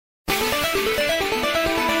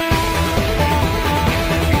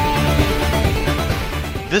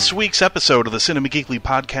This week's episode of the Cinema Geekly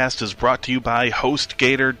podcast is brought to you by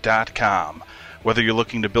HostGator.com. Whether you're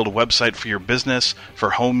looking to build a website for your business,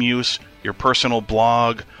 for home use, your personal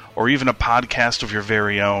blog, or even a podcast of your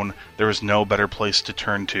very own, there is no better place to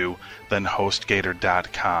turn to than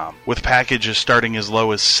HostGator.com. With packages starting as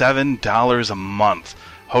low as $7 a month,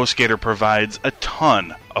 HostGator provides a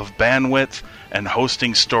ton of bandwidth and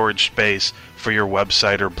hosting storage space for your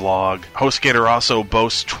website or blog. HostGator also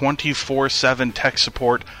boasts 24/7 tech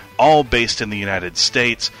support, all based in the United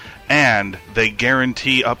States, and they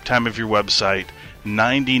guarantee uptime of your website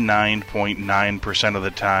 99.9% of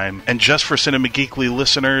the time. And just for Cinema Geekly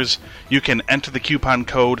listeners, you can enter the coupon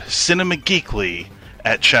code CinemaGeekly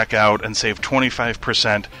at checkout and save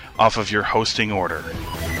 25% off of your hosting order.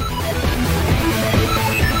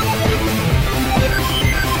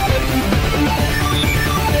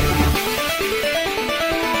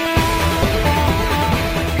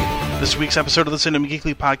 This week's episode of the Cinema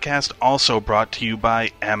Geekly podcast also brought to you by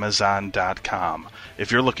Amazon.com.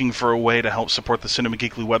 If you're looking for a way to help support the Cinema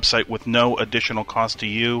Geekly website with no additional cost to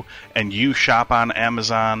you, and you shop on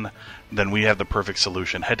Amazon, then we have the perfect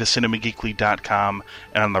solution. Head to cinemageekly.com,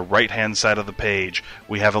 and on the right-hand side of the page,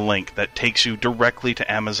 we have a link that takes you directly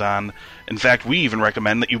to Amazon. In fact, we even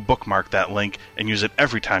recommend that you bookmark that link and use it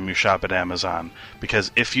every time you shop at Amazon. Because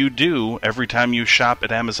if you do, every time you shop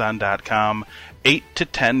at Amazon.com, 8 to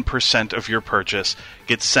 10% of your purchase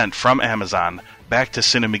gets sent from Amazon back to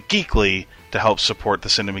Cinema Geekly to help support the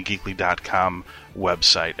cinemageekly.com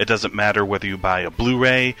website. It doesn't matter whether you buy a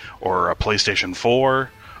Blu-ray or a PlayStation 4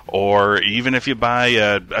 or even if you buy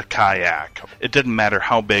a kayak. It doesn't matter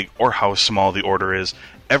how big or how small the order is.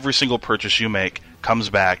 Every single purchase you make comes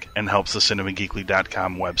back and helps the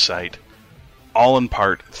cinemageekly.com website. All in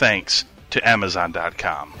part thanks to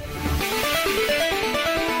Amazon.com.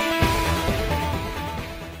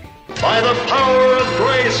 By the power of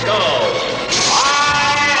Grayskull,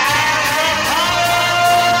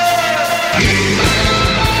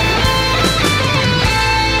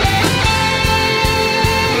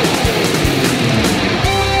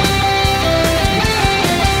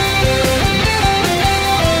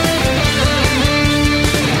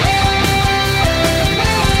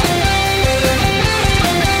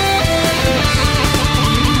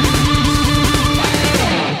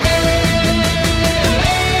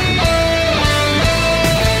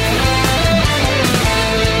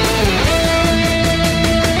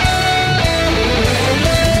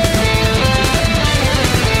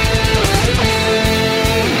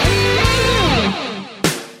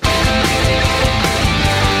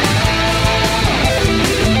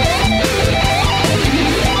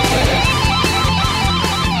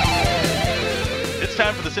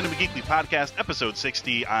 Cinema Geekly Podcast, Episode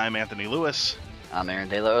 60. I'm Anthony Lewis. I'm Aaron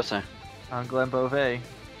De La Osa. I'm Glenn Beauvais.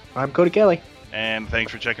 I'm Cody Kelly. And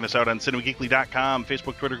thanks for checking us out on cinemageekly.com,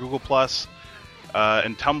 Facebook, Twitter, Google+,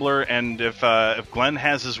 and Tumblr. And if Glenn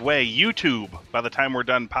has his way, YouTube, by the time we're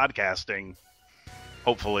done podcasting,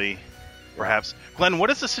 hopefully, perhaps. Glenn,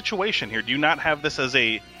 what is the situation here? Do you not have this as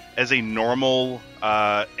a normal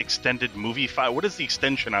extended movie file? What is the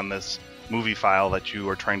extension on this movie file that you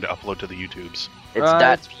are trying to upload to the YouTubes?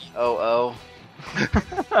 It's .oo.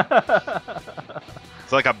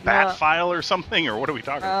 It's like a bat file or something, or what are we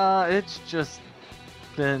talking about? It's just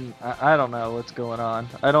been... I don't know what's going on.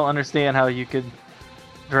 I don't understand how you could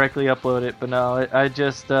directly upload it, but no, I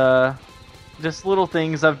just little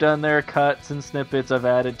things I've done there, cuts and snippets I've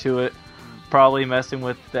added to it. Probably messing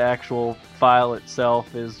with the actual file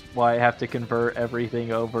itself is why I have to convert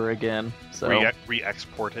everything over again. So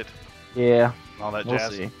re-export it. Yeah. All that we'll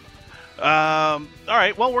jazz. See. All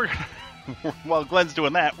right. Well, while Glenn's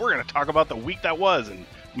doing that, we're going to talk about the week that was in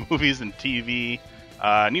movies and TV,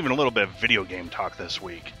 and even a little bit of video game talk this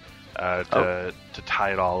week to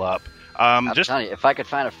tie it all up. I'm telling you, if I could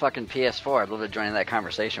find a fucking PS4, I'd love to join in that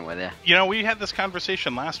conversation with you. You know, we had this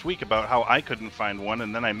conversation last week about how I couldn't find one,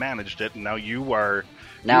 and then I managed it, and now you are.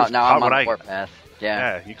 Now I'm on the warpath.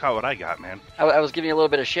 Yeah, you caught what I got, man. I was giving you a little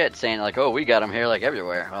bit of shit, saying like, "Oh, we got them here like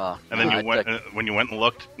everywhere." Well, and then when you went and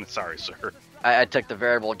looked, sorry, sir. I took the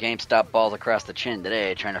veritable GameStop balls across the chin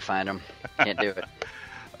today, trying to find them. Can't do it.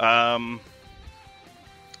 Yeah.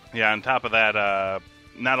 On top of that,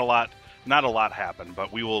 not a lot happened,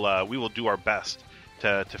 but we will do our best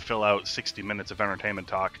to fill out 60 minutes of entertainment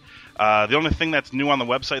talk. The only thing that's new on the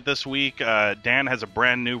website this week, Dan has a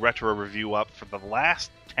brand new retro review up for The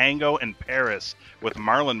Last Tango in Paris with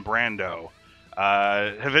Marlon Brando.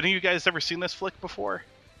 Have any of you guys ever seen this flick before?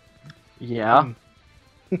 Yeah.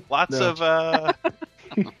 Lots of... I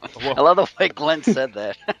love the way Glenn said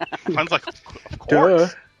that. Glenn's like, of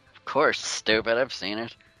course. Of course, stupid. I've seen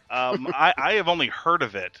it. I have only heard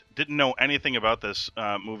of it, didn't know anything about this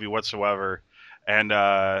movie whatsoever, and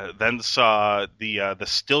then saw the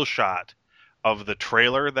still shot of the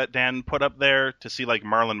trailer that Dan put up there to see like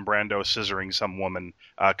Marlon Brando scissoring some woman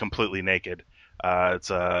completely naked.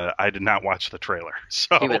 I did not watch the trailer,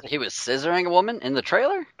 so He was scissoring a woman in the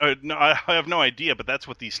trailer? no, I have no idea, but that's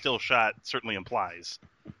what the still shot certainly implies.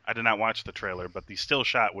 I did not watch the trailer, but the still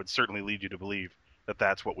shot would certainly lead you to believe that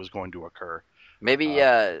that's what was going to occur. Maybe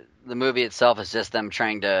the movie itself is just them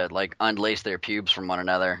trying to like unlace their pubes from one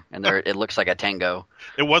another, and it looks like a tango.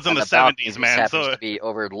 It was in And the balcony 70s, just man. happens So to be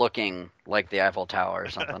overlooking like the Eiffel Tower or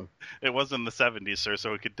something. it was in the 70s, sir.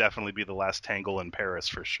 So it could definitely be the last tangle in Paris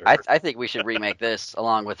for sure. I think we should remake this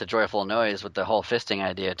along with the Joyful Noise with the whole fisting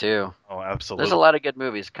idea too. Oh, absolutely. There's a lot of good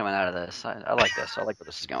movies coming out of this. I like this. I like where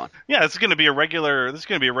this is going. Yeah, it's going to be a regular. This is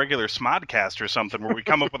going to be a regular Smodcast or something where we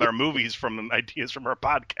come up with our movies from ideas from our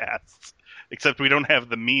podcasts. Except we don't have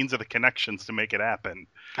the means or the connections to make it happen.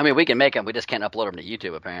 I mean, we can make them. We just can't upload them to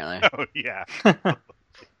YouTube, apparently. Oh yeah.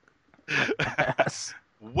 Yes.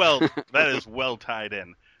 Well, that is well tied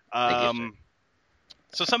in. Thank you,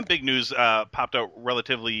 So some big news popped out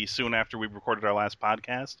relatively soon after we recorded our last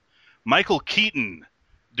podcast. Michael Keaton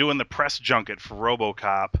doing the press junket for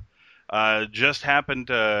RoboCop just happened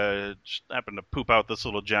to poop out this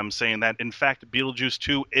little gem saying that in fact Beetlejuice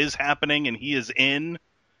 2 is happening and he is in,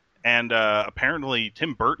 and apparently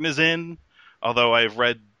Tim Burton is in. Although I've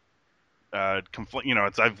read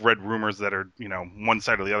I've read rumors that are, one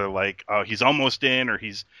side or the other, like, he's almost in, or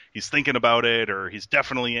he's thinking about it, or he's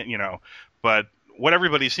definitely in, but what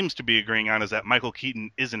everybody seems to be agreeing on is that Michael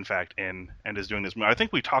Keaton is in fact in and is doing this movie. I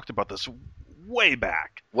think we talked about this way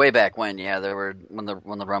back. Way back when, yeah, when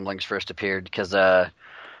the rumblings first appeared, because I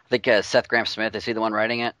think Seth Grahame-Smith, is he the one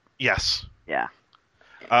writing it? Yes. Yeah.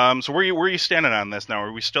 So where are you standing on this now?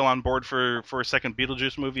 Are we still on board for a second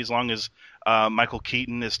Beetlejuice movie as long as Michael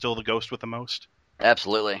Keaton is still the ghost with the most?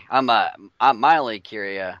 Absolutely. I'm my only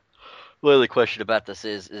only question about this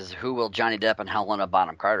is who will Johnny Depp and Helena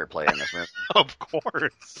Bonham Carter play in this movie? Of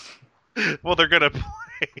course. Well, they're gonna play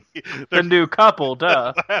The new couple,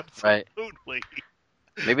 duh. Absolutely.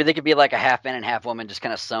 Maybe they could be like a half man and half woman, just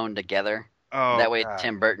kind of sewn together. Oh, that way God.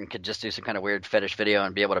 Tim Burton could just do some kind of weird fetish video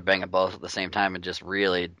and be able to bang them both at the same time and just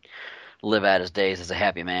really live out his days as a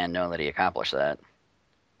happy man knowing that he accomplished that.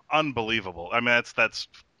 Unbelievable. I mean, that's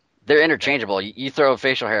They're interchangeable. You throw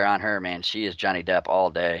facial hair on her, man, she is Johnny Depp all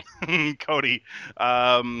day. Cody.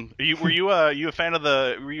 Were you a fan of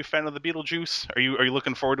the Beetlejuice? Are you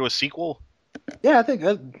looking forward to a sequel? Yeah, I think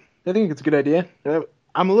it's a good idea.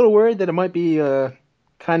 I'm a little worried that it might be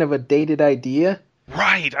kind of a dated idea.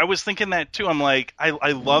 Right. I was thinking that too. I'm like,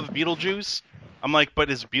 I love Beetlejuice. I'm like, but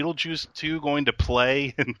is Beetlejuice 2 going to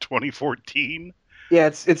play in 2014? Yeah,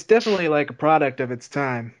 it's definitely like a product of its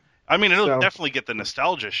time. I mean, it'll definitely get the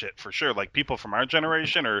nostalgia shit for sure. Like people from our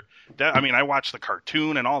generation I watched the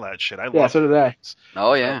cartoon and all that shit. So did I.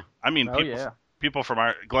 Oh yeah. I mean, people from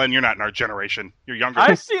our Glenn, you're not in our generation. You're younger.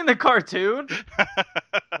 I've seen the cartoon.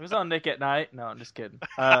 It was on Nick at Night. No, I'm just kidding.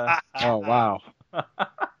 Oh wow.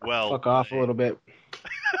 Well, fuck off a little bit.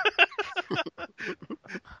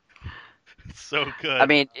 So good. I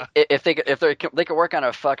mean, if they could work on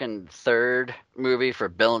a fucking third movie for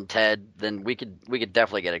Bill and Ted, then we could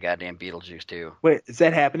definitely get a goddamn Beetlejuice too. Wait, is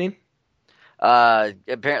that happening?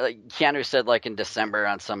 Apparently Keanu said like in December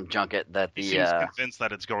on some junket that he seems convinced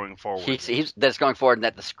that it's going forward. That it's going forward and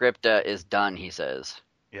that the script is done. He says.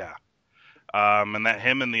 Yeah. And that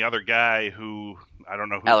him and the other guy who I don't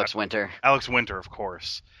know who. Alex Winter. Alex Winter, of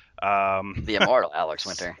course. The immortal Alex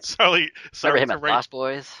Winter. Sorry Remember him at Lost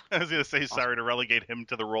Boys? I was going to say sorry to relegate him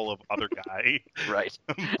to the role of other guy. Right.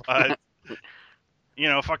 But,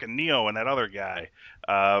 fucking Neo and that other guy.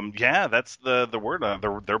 Yeah, that's the word.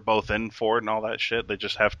 They're both in for it and all that shit. They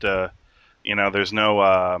just have to, there's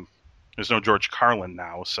no George Carlin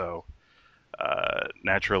now, so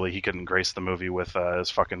naturally he couldn't grace the movie with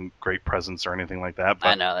his fucking great presence or anything like that. But,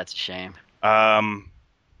 I know, that's a shame.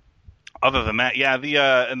 Other than that, yeah, I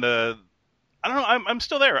don't know. I'm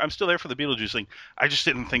still there. I'm still there for the Beetlejuice thing. I just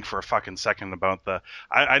didn't think for a fucking second about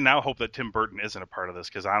I now hope that Tim Burton isn't a part of this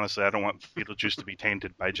because honestly, I don't want Beetlejuice to be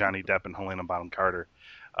tainted by Johnny Depp and Helena Bonham Carter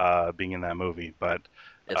being in that movie. But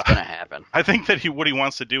it's gonna happen. I think that what he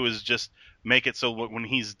wants to do is just make it so when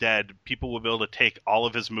he's dead, people will be able to take all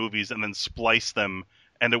of his movies and then splice them,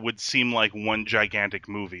 and it would seem like one gigantic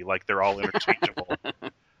movie, like they're all interchangeable.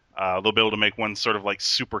 They'll be able to make one sort of like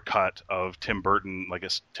supercut of Tim Burton, like a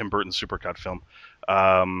Tim Burton supercut film.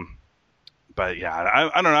 But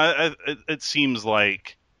yeah, I don't know. It seems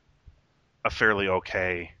like a fairly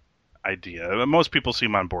okay idea. Most people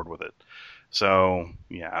seem on board with it. So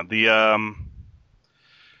yeah,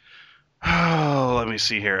 let me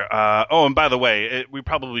see here. And by the way, we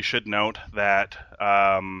probably should note that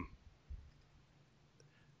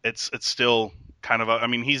it's still kind of I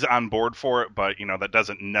mean, he's on board for it, but that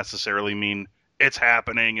doesn't necessarily mean it's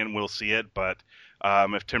happening and we'll see it. But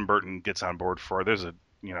if Tim Burton gets on board for it, there's a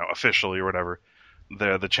officially or whatever,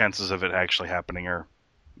 the chances of it actually happening are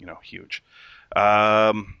huge.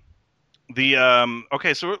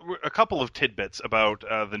 Okay, so a couple of tidbits about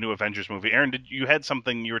the new Avengers movie. Aaron, you had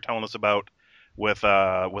something you were telling us about with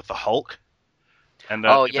the Hulk? And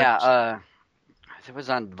it was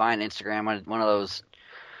on Vine, Instagram, one of those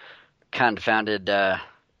confounded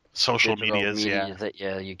social medias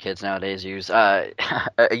that you kids nowadays use. A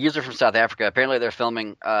user from South Africa. Apparently, they're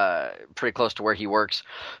filming pretty close to where he works,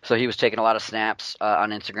 so he was taking a lot of snaps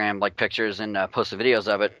on Instagram, like pictures, and posted videos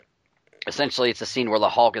of it. Essentially, it's a scene where the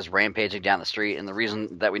Hulk is rampaging down the street, and the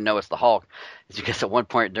reason that we know it's the Hulk is because at one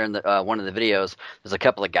point during one of the videos, there's a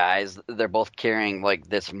couple of guys. They're both carrying like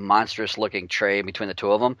this monstrous-looking tray between the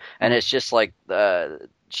two of them, and it's just like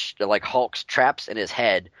Hulk's traps in his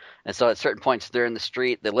head. And so at certain points, they're in the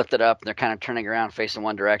street, they lift it up, and they're kind of turning around, facing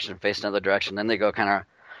one direction, facing another direction, then they go kind of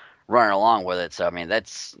running along with it. So I mean,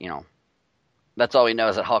 that's That's all we know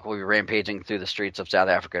is that Hulk will be rampaging through the streets of South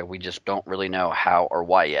Africa. We just don't really know how or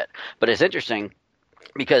why yet. But it's interesting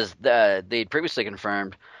because they previously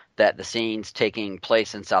confirmed that the scenes taking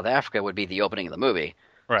place in South Africa would be the opening of the movie.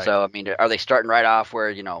 Right. So, I mean, are they starting right off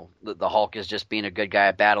where, the Hulk is just being a good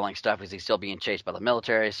guy battling stuff? Is he still being chased by the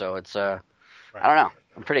military? So it's, I don't know.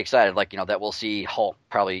 I'm pretty excited, that we'll see Hulk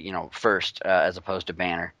probably, first as opposed to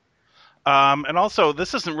Banner. And also,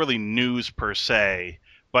 this isn't really news per se,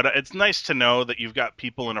 but it's nice to know that you've got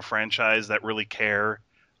people in a franchise that really care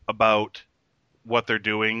about what they're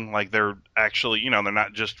doing. Like, they're actually, they're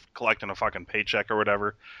not just collecting a fucking paycheck or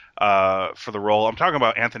whatever for the role. I'm talking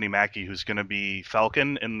about Anthony Mackie, who's going to be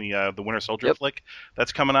Falcon in the Winter Soldier flick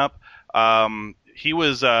that's coming up. He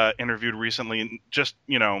was interviewed recently, just,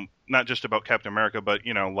 not just about Captain America, but,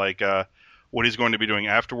 what he's going to be doing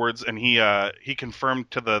afterwards, and he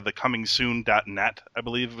confirmed to the comingsoon.net, I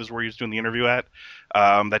believe was where he was doing the interview at,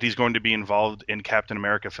 that he's going to be involved in Captain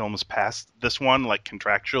America films past this one, like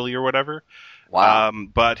contractually or whatever. Wow.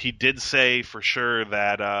 But he did say for sure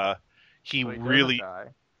that he really die.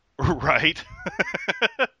 Right.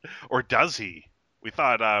 Or does he? We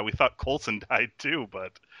thought Coulson died too,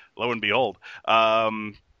 but lo and behold.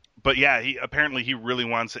 But yeah, he really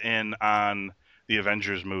wants in on the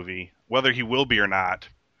Avengers movie. Whether he will be or not,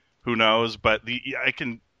 who knows? But I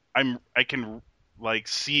can like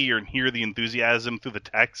see or hear the enthusiasm through the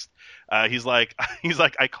text. He's like,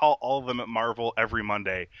 I call all of them at Marvel every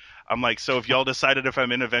Monday. I'm like, so if y'all decided if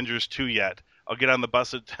I'm in Avengers 2 yet, I'll get on the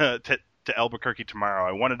bus to Albuquerque tomorrow.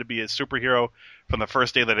 I wanted to be a superhero from the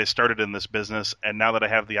first day that I started in this business, and now that I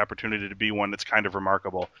have the opportunity to be one, it's kind of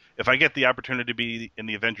remarkable. If I get the opportunity to be in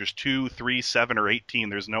the Avengers 2, 3, 7, or 18,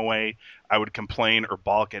 there's no way I would complain or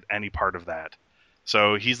balk at any part of that.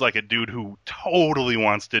 So he's like a dude who totally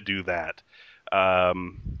wants to do that.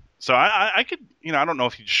 So I could, I don't know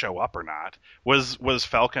if he'd show up or not. Was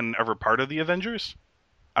Falcon ever part of the Avengers?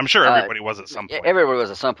 I'm sure everybody was at some point. Everybody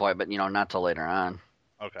was at some point, but not till later on.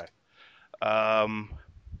 Okay.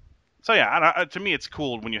 So yeah, to me it's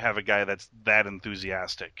cool when you have a guy that's that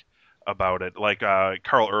enthusiastic about it. Like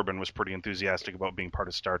Carl Urban was pretty enthusiastic about being part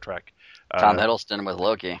of Star Trek. Tom Hiddleston with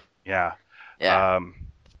Loki. Yeah. Yeah.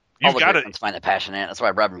 You've got to find it passionate. That's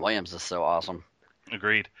why Robin Williams is so awesome.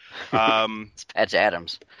 Agreed. It's Patch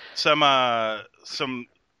Adams. Some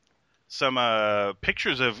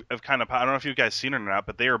pictures of kind of, I don't know if you guys seen it or not,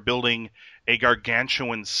 but they are building a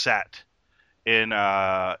gargantuan set in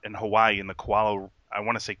Hawaii in the Kualoa.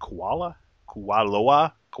 It's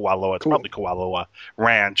probably Kualoa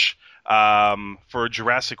Ranch for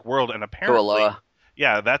Jurassic World, and apparently, Kualoa.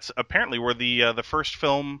 Yeah, that's apparently where the first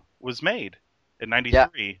film was made in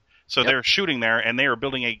 '93. Yeah. So they're shooting there, and they are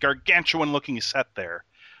building a gargantuan-looking set there.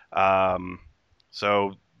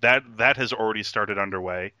 So that has already started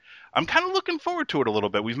underway. I'm kind of looking forward to it a little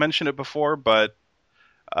bit. We've mentioned it before, but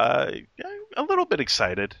a little bit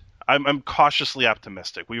excited. I'm cautiously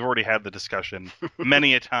optimistic. We've already had the discussion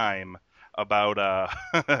many a time about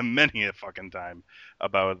many a fucking time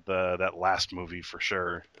about that last movie for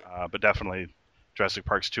sure. But definitely Jurassic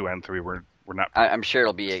Parks 2 and 3 we're not. I'm sure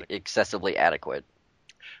it'll be excessively adequate.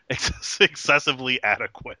 Excessively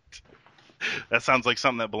adequate. That sounds like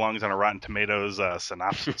something that belongs on a Rotten Tomatoes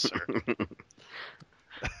synopsis, sir.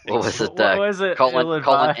 What was it? What was it?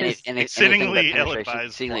 Exceedingly ill-advised.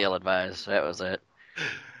 Exceedingly ill-advised. That was it.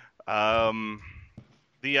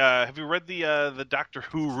 Have you read the Doctor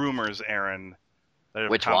Who rumors, Aaron? That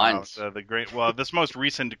have Which come ones? Out? This most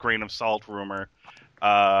recent grain of salt rumor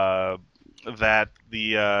that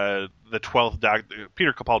the 12th Doctor,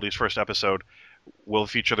 Peter Capaldi's first episode, will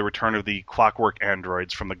feature the return of the clockwork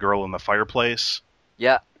androids from The Girl in the Fireplace.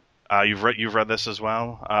 Yeah. You've read this as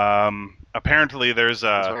well. Apparently, there's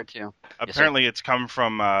apparently it's come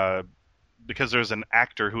from because there's an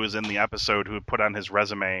actor who was in the episode who put on his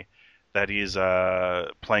resume that he's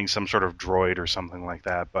playing some sort of droid or something like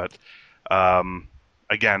that. But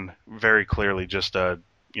again, very clearly just a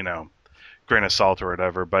grain of salt or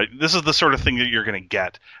whatever. But this is the sort of thing that you're going to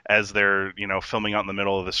get as they're filming out in the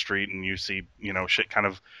middle of the street and you see shit kind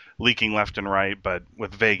of leaking left and right, but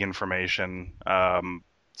with vague information.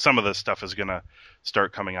 Some of this stuff is going to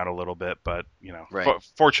start coming out a little bit, but right.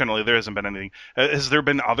 Fortunately, there hasn't been anything. Has there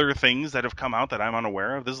been other things that have come out that I'm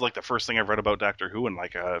unaware of? This is like the first thing I've read about Doctor Who in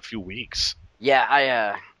like a few weeks.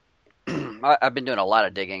 Yeah, I've been doing a lot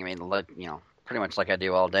of digging. I mean, pretty much like I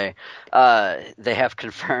do all day. They have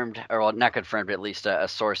confirmed, or well, not confirmed, but at least a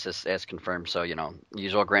source has confirmed. So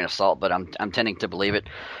usual grain of salt, but I'm tending to believe it.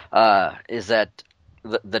 Is that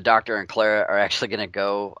the Doctor and Clara are actually going to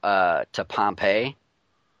go to Pompeii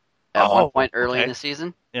at one point early in the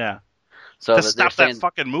season? Yeah. So to stop that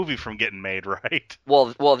fucking movie from getting made, right?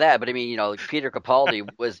 Well, that. But I mean, Peter Capaldi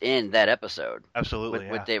was in that episode. Absolutely,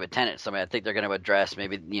 with David Tennant. So I mean, I think they're going to address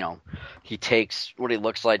maybe he takes what he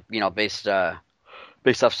looks like, based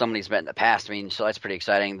off someone he's met in the past. I mean, so that's pretty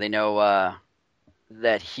exciting. They know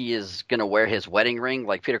that he is going to wear his wedding ring.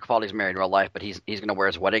 Like Peter Capaldi's married in real life, but he's going to wear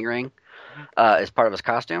his wedding ring as part of his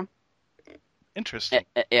costume. Interesting.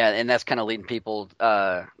 Yeah, and that's kind of leading people.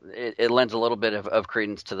 It lends a little bit of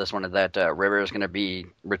credence to this one that River is going to be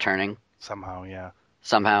returning somehow. Yeah.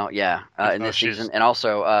 In this season, and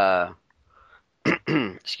also,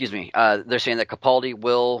 excuse me, they're saying that Capaldi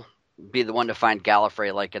will be the one to find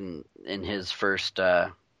Gallifrey, like in his first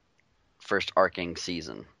arcing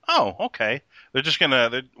season. Oh, okay. They're just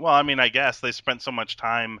gonna. Well, I mean, I guess they spent so much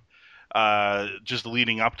time. Just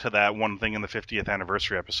leading up to that one thing in the 50th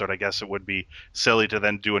anniversary episode, I guess it would be silly to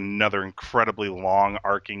then do another incredibly long,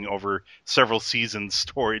 arcing over several seasons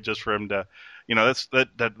story just for him to,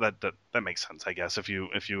 that makes sense, I guess, if you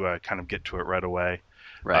kind of get to it right away.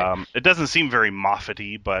 Right. It doesn't seem very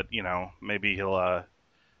Moffat-y, but maybe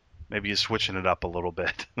he's switching it up a little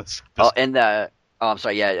bit. I'm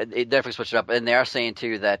sorry. Yeah, it definitely switched it up, and they are saying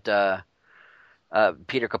too that.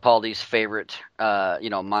 Peter Capaldi's favorite,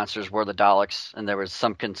 monsters were the Daleks, and there was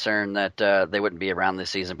some concern that they wouldn't be around this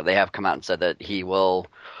season, but they have come out and said that he will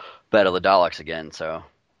battle the Daleks again. So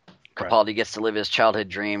Capaldi gets to live his childhood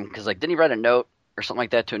dream because, didn't he write a note or something like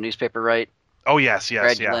that to a newspaper, right? Oh yes,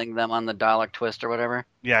 congratulating them on the Dalek twist or whatever.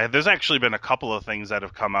 Yeah, there's actually been a couple of things that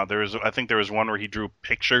have come out. I think there was one where he drew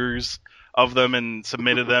pictures of them and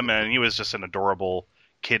submitted them, and he was just an adorable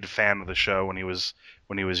kid fan of the show when he was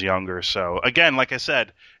younger. So again, like I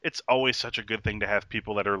said, it's always such a good thing to have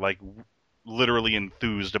people that are like literally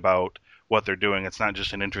enthused about what they're doing. It's not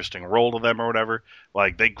just an interesting role to them or whatever.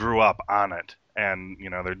 Like they grew up on it, and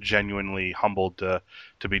they're genuinely humbled to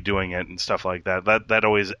be doing it and stuff like that. That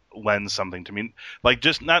always lends something to me. Like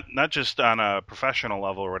just not just on a professional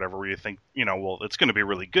level or whatever, where you think well, it's going to be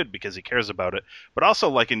really good because he cares about it, but also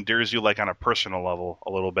like endears you like on a personal level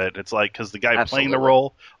a little bit. It's like because the guy playing the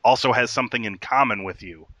role also has something in common with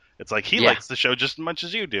you. It's like he likes the show just as much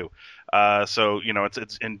as you do. So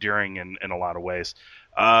it's endearing in a lot of ways.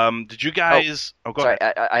 Did you guys? Go sorry,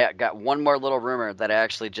 ahead. I got one more little rumor that I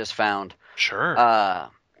actually just found. Sure.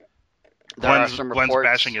 There are some reports. Glenn's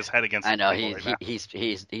bashing his head against. I know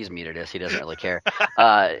he's muted us. He doesn't really care.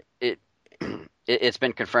 It's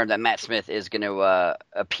been confirmed that Matt Smith is going to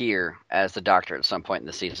appear as the Doctor at some point in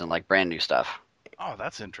the season, like brand new stuff. Oh,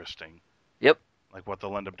 that's interesting. Yep. Like what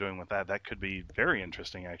they'll end up doing with that. That could be very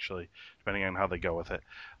interesting, actually, depending on how they go with it.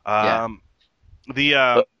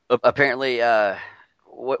 Apparently,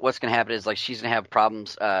 what's going to happen is she's going to have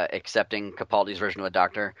problems accepting Capaldi's version of the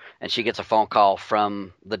Doctor, and she gets a phone call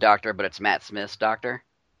from the Doctor, but it's Matt Smith's Doctor.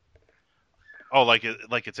 Oh, like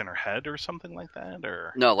it's in her head or something like that,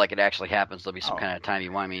 or no, like it actually happens. There'll be some kind of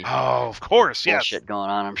timey-wimey. Oh, of course, bullshit going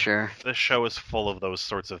on. I'm sure this show is full of those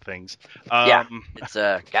sorts of things. Yeah, it's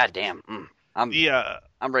goddamn. I'm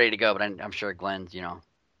ready to go, but I'm sure Glenn's.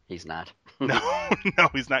 He's not. No,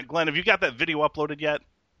 he's not. Glenn, have you got that video uploaded yet?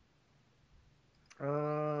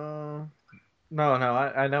 No,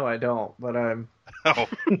 I know I don't, but I'm. Oh,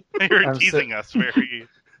 you're teasing us very.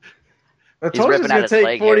 I told you it's gonna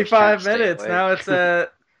take 45 minutes. Now it's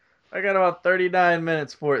at I got about 39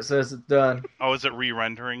 minutes before it says it's done. Oh, is it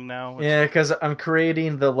re-rendering now? Yeah, because I'm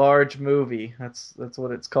creating the large movie. That's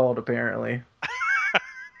what it's called, apparently.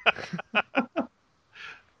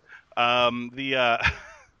 The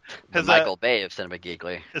Michael Bay of Cinema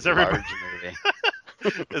Geekly. Is everybody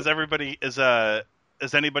movie.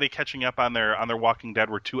 is anybody catching up on their Walking Dead?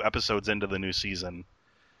 We're 2 episodes into the new season.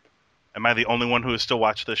 Am I the only one who has still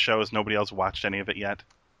watched this show? Has nobody else watched any of it yet?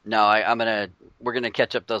 No, we're gonna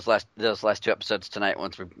catch up those last 2 episodes tonight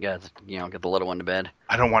once we get the little one to bed.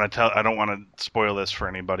 I don't want to spoil this for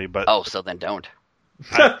anybody, but oh, so then don't.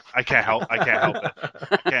 I can't help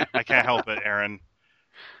it. I can't help it, Aaron.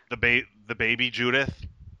 The baby Judith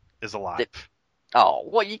is alive. Oh,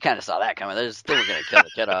 well, you kind of saw that coming. They were going to kill the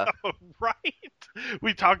kid off. Right.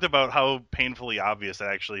 We talked about how painfully obvious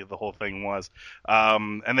actually the whole thing was.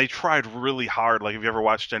 And they tried really hard. Like, have you ever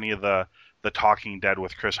watched any of the Talking Dead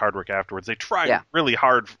with Chris Hardwick afterwards? They tried really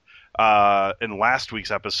hard in last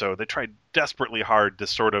week's episode. They tried desperately hard to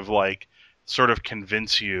sort of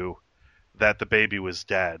convince you that the baby was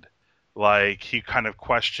dead. Like, he kind of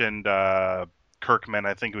questioned Kirkman.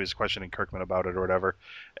 I think he was questioning Kirkman about it or whatever.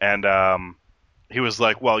 And he was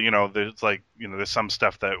like, well, there's some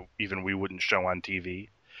stuff that even we wouldn't show on TV.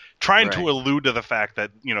 Trying to allude to the fact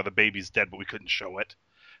that, the baby's dead, but we couldn't show it.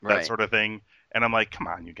 That sort of thing. And I'm like, come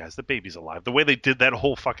on, you guys, the baby's alive. The way they did that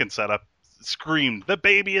whole fucking setup screamed, the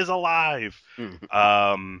baby is alive.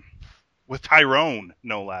 With Tyrone,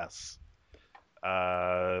 no less.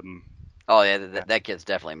 Oh, yeah, that kid's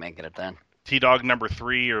definitely making it then. T-Dog number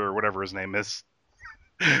 3 or whatever his name is.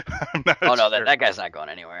 Oh, no, that guy's not going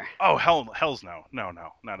anywhere. Oh, hell's no. No,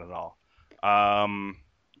 not at all.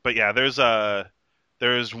 But yeah,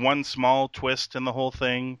 there's one small twist in the whole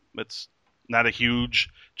thing. It's not a huge,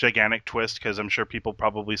 gigantic twist because I'm sure people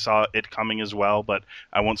probably saw it coming as well, but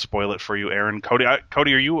I won't spoil it for you, Aaron. Cody, are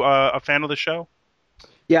you a fan of the show?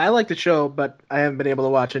 Yeah, I like the show, but I haven't been able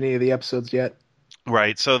to watch any of the episodes yet.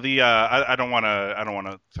 Right. So I don't want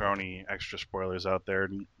to throw any extra spoilers out there.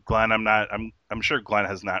 Glenn, I'm sure Glenn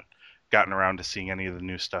has not gotten around to seeing any of the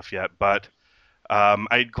new stuff yet, but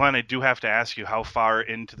Glenn, I do have to ask you, how far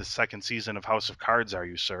into the second season of House of Cards are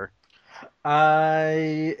you, sir?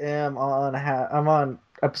 I am I'm on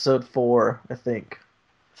episode 4, I think.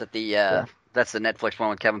 Is that that's the Netflix one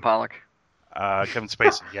with Kevin Pollak? Kevin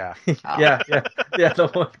Spacey, yeah. yeah, the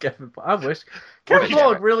one with Kevin Pollak. I wish Kevin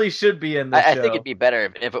Pollak really should be in this show. I think it'd be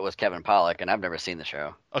better if it was Kevin Pollak, and I've never seen the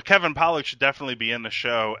show. Kevin Pollak should definitely be in the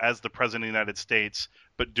show as the President of the United States,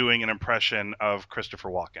 but doing an impression of Christopher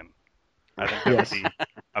Walken. I think that would be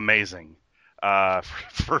amazing.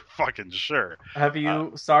 For fucking sure. Have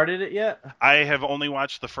you started it yet? I have only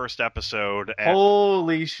watched the first episode.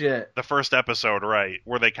 Holy shit. The first episode, right,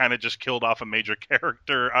 where they kind of just killed off a major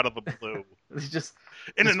character out of the blue. He just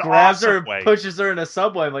awesome grabs her way. And pushes her in a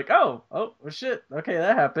subway. I'm like, oh shit. Okay,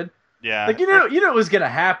 that happened. Yeah. Like, you know it was going to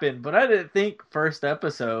happen, but I didn't think first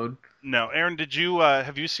episode. No. Aaron, did you,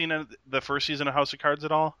 have you seen the first season of House of Cards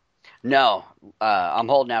at all? No, I'm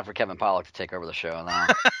holding out for Kevin Pollak to take over the show, and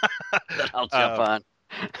then I'll jump on.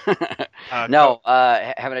 Haven't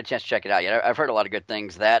had a chance to check it out yet. I've heard a lot of good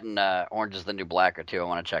things. That and Orange is the New Black are 2 I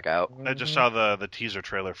want to check out. I just saw the teaser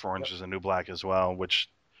trailer for Orange is the New Black as well, which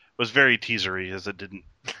was very teasery, as it didn't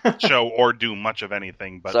show or do much of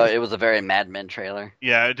anything. But so it was a very Mad Men trailer.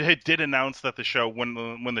 Yeah, it did announce that the show, when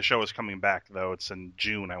the show is coming back, though, it's in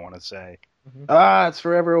June, I want to say. It's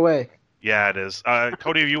forever away. Yeah, it is.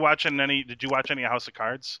 Cody, did you watch any House of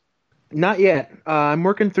Cards? Not yet. I'm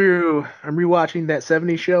rewatching that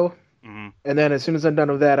 70s show, and then as soon as I'm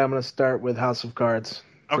done with that, I'm going to start with House of Cards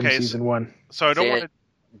from season 1. So I don't want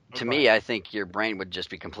to... To me, I think your brain would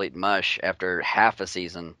just be complete mush after half a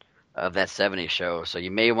season of that 70s show, so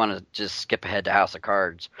you may want to just skip ahead to House of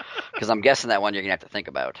Cards, because I'm guessing that one you're going to have to think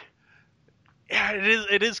about. Yeah,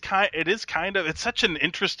 it is kind of... It's such an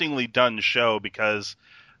interestingly done show, because...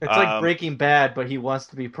 It's like Breaking Bad, but he wants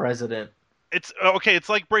to be president. It's okay. It's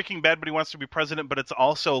like Breaking Bad, but he wants to be president. But it's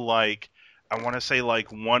also like, I want to say, like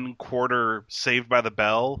 1/4 Saved by the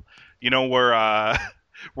Bell. You know, where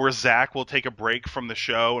Zach will take a break from the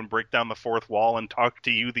show and break down the fourth wall and talk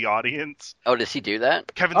to you, the audience. Oh, does he do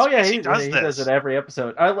that? Kevin Spacey does this. He does it every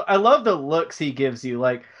episode. I love the looks he gives you.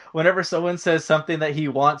 Like, whenever someone says something that he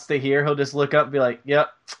wants to hear, he'll just look up and be like, "Yep,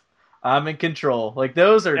 I'm in control." Like,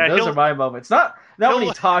 those are my moments. Not when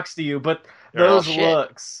he talks to you, but those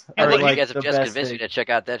looks. I think like you guys have the just best convinced me to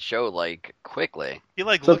check out that show like quickly. He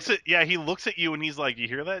looks at you and he's like, "You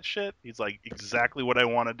hear that shit?" He's like, "Exactly what I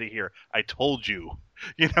wanted to hear. I told you."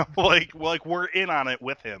 You know, like we're in on it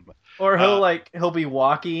with him. Or he'll be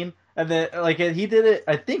walking, and And then, like, he did it,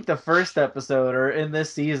 I think, the first episode or in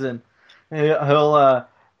this season. He'll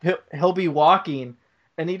be walking,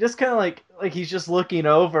 and he just kind of like he's just looking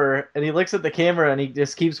over, and he looks at the camera, and he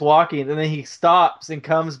just keeps walking, and then he stops and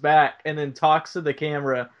comes back, and then talks to the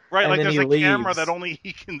camera. Right, and like then there's he a leaves. camera that only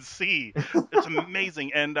he can see. It's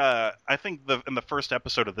amazing. And I think in the first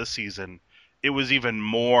episode of this season, it was even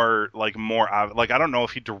more like I don't know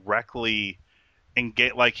if he directly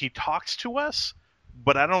engage, like he talks to us,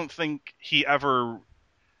 but I don't think he ever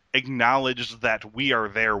acknowledged that we are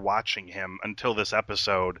there watching him until this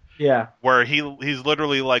episode. Yeah, where he's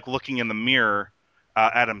literally like looking in the mirror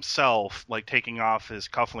at himself, like taking off his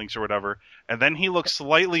cufflinks or whatever, and then he looks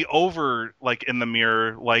slightly over, like in the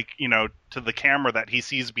mirror, like, you know, to the camera that he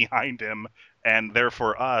sees behind him, and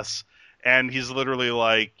therefore us. And he's literally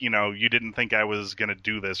like, you know, you didn't think I was gonna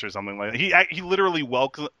do this or something like that. He literally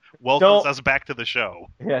welcomes us back to the show.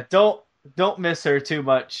 Yeah, don't miss her too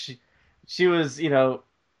much. She was, you know,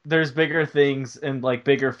 there's bigger things and like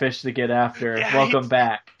bigger fish to get after. Yeah, Welcome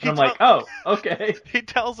back. And I'm like, oh, okay. He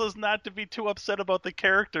tells us not to be too upset about the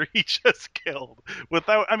character he just killed.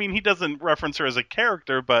 I mean, he doesn't reference her as a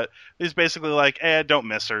character, but he's basically like, don't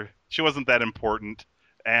miss her. She wasn't that important.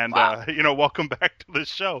 And, wow. You know, welcome back to the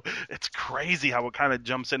show. It's crazy how it kind of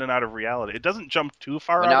jumps in and out of reality. It doesn't jump too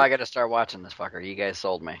far out. Now I got to start watching this fucker. You guys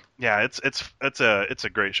sold me. Yeah, it's a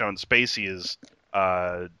great show, and Spacey is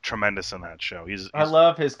tremendous in that show. I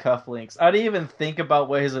love his cufflinks. I didn't even think about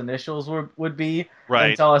what his initials would be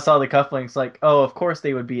right until I saw the cufflinks. Like, oh, of course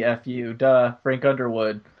they would be FU. Duh, Frank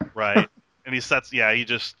Underwood. Right, and he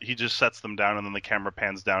just sets them down, and then the camera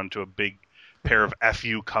pans down to a big pair of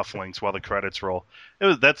FU cufflinks while the credits roll.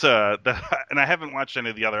 And I haven't watched any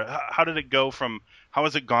of the other. How did it go from? How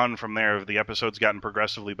has it gone from there? Have the episodes gotten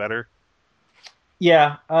progressively better?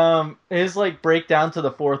 Yeah, his like breakdown to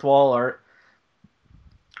the fourth wall art.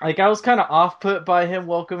 Like, I was kind of off-put by him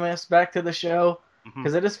welcoming us back to the show,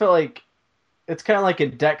 because I just felt like it's kind of like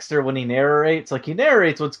in Dexter when he narrates. Like, he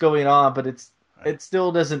narrates what's going on, but it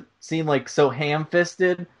still doesn't seem like so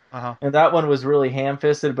ham-fisted. And that one was really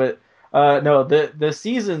ham-fisted. But no, the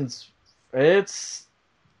season's it's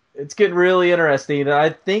getting really interesting. I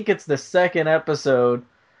think it's the second episode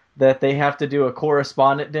that they have to do a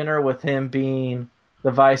correspondent dinner with him being the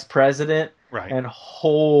vice president. Right. And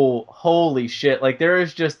holy shit. Like, there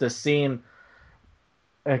is just a scene,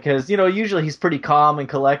 because, you know, usually he's pretty calm and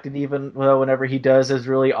collected, even whenever he does his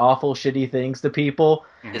really awful, shitty things to people.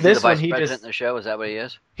 Is he the vice president in the show? Is that what he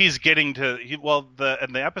is? He's getting to...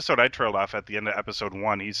 in the episode I trailed off at the end of episode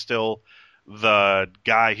 1, he's still the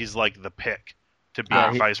guy. He's like the pick to be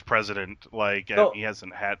our vice president. Like, he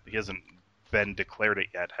hasn't been declared it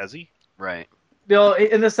yet, has he? Right. Well,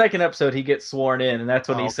 in the second episode, he gets sworn in, and that's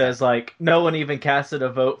when he says, like, no one even casted a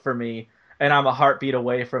vote for me, and I'm a heartbeat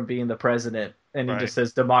away from being the president. And he just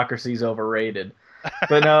says democracy's overrated.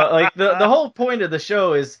 But no, like, the whole point of the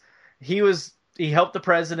show is he helped the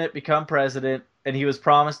president become president, and he was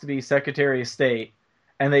promised to be Secretary of State,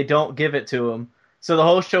 and they don't give it to him. So the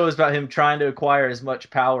whole show is about him trying to acquire as much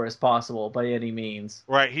power as possible by any means.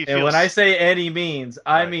 Right. And when I say any means,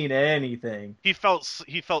 I mean anything. He felt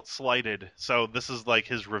slighted, so this is like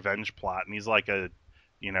his revenge plot, and he's like a,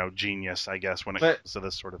 you know, genius, I guess, when it comes to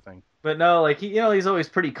this sort of thing. But no, like, he's always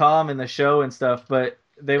pretty calm in the show and stuff. But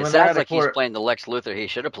it sounds like he's playing the Lex Luthor he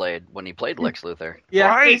should have played when he played Lex Luthor.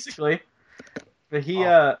 Yeah, basically. But he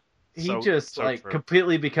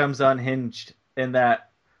completely becomes unhinged in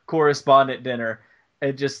that correspondent dinner.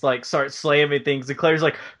 And just, like, starts slamming things. And Claire's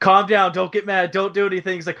like, calm down, don't get mad, don't do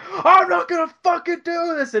anything. He's like, I'm not gonna fucking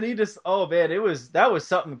do this. And he just, oh, man, that was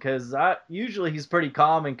something. Because usually he's pretty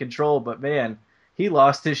calm and controlled. But, man, he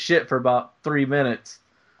lost his shit for about 3 minutes.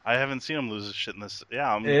 I haven't seen him lose his shit in this.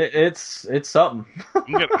 Yeah. It's something.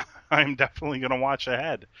 I'm definitely going to watch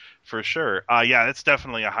ahead, for sure. Yeah, it's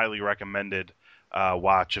definitely a highly recommended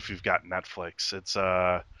watch if you've got Netflix. It's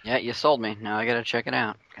yeah, you sold me. Now I gotta check it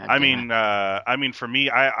out. I mean, for me,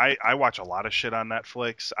 I watch a lot of shit on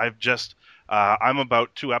Netflix. I'm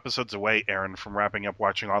about 2 episodes away, Aaron, from wrapping up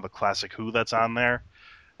watching all the classic Who that's on there,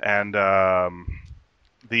 and but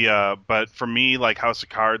for me, like House of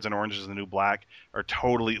Cards and Orange Is the New Black are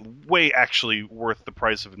totally actually worth the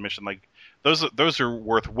price of admission. Like those are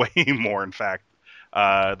worth way more, in fact,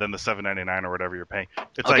 than the $7.99 or whatever you're paying.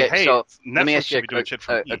 It's okay, like, hey, so let me ask you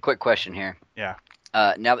a quick question here. Yeah.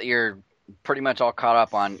 Now that you're pretty much all caught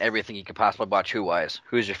up on everything you could possibly watch Who-wise,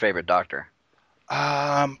 who's your favorite Doctor?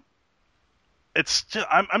 It's still,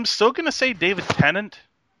 I'm still gonna say David Tennant.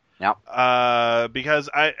 Yeah. Because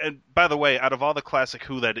by the way, out of all the classic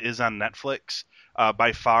Who that is on Netflix,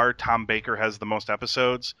 by far Tom Baker has the most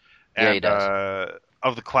episodes. And, yeah, he does.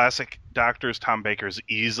 of the classic Doctors, Tom Baker is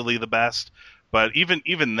easily the best. But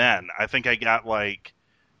even then, I think I got like,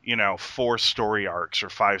 4 story arcs or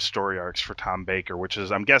 5 story arcs for Tom Baker, which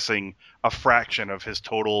is, I'm guessing, a fraction of his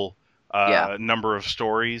total number of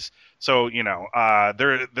stories. So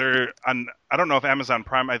they're on. I don't know if Amazon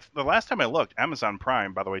Prime. The last time I looked, Amazon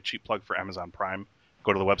Prime. By the way, cheap plug for Amazon Prime.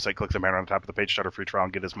 Go to the website, click the banner on the top of the page, start a free trial,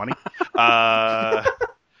 and get his money. I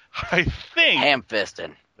think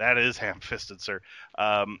ham-fisted. That is ham-fisted, sir.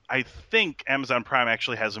 I think Amazon Prime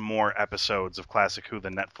actually has more episodes of Classic Who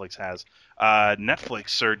than Netflix has. Netflix,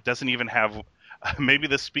 sir, doesn't even have. Maybe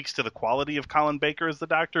this speaks to the quality of Colin Baker as the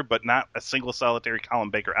Doctor, but not a single solitary Colin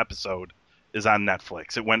Baker episode is on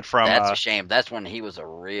Netflix. It went from. That's a shame. That's when he was a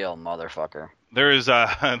real motherfucker. There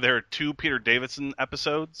are 2 Peter Davison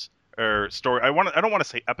episodes. Or story. I don't want to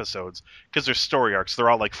say episodes because they're story arcs. They're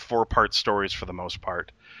all like 4-part stories for the most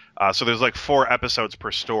part. So there's like 4 episodes per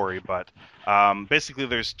story, but basically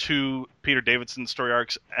there's 2 Peter Davison story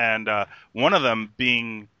arcs, and one of them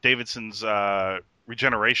being Davidson's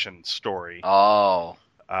regeneration story. Oh.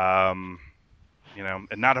 And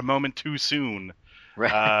not a moment too soon.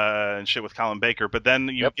 Right. And shit with Colin Baker. But then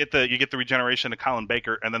you get the regeneration of Colin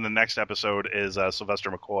Baker, and then the next episode is Sylvester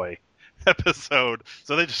McCoy episode,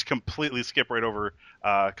 so they just completely skip right over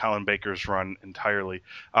Colin Baker's run entirely.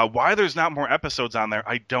 Why there's not more episodes on there,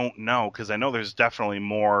 I don't know, because I know there's definitely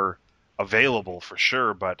more available for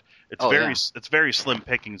sure, but it's very slim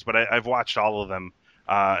pickings. But I've watched all of them,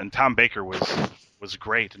 and Tom Baker was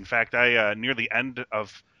great. In fact, I near the end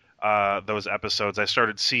of those episodes, I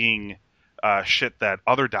started seeing shit that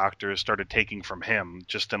other doctors started taking from him,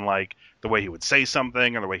 just in like the way he would say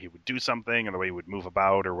something, or the way he would do something, or the way he would move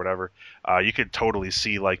about, or whatever. You could totally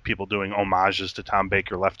see like people doing homages to Tom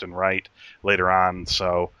Baker left and right later on.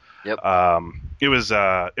 So it was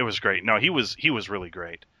great. No, he was really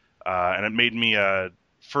great, and it made me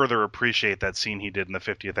further appreciate that scene he did in the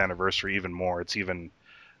 50th anniversary even more. It's even.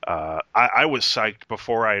 I was psyched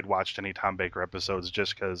before I had watched any Tom Baker episodes,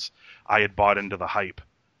 just because I had bought into the hype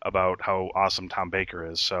about how awesome Tom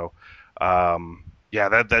Baker is. So,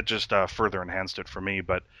 that just further enhanced it for me.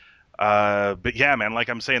 But yeah, man, like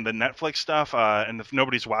I'm saying, the Netflix stuff, and if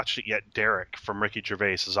nobody's watched it yet, Derek from Ricky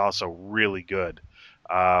Gervais is also really good.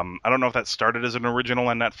 I don't know if that started as an original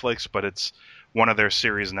on Netflix, but it's one of their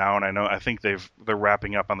series now, and I think they're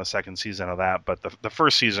wrapping up on the 2nd season of that. But the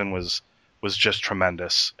first season was just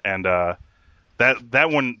tremendous, and that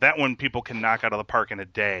one people can knock out of the park in a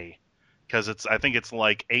day. Because I think it's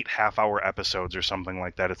like 8 half-hour episodes or something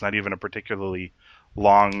like that. It's not even a particularly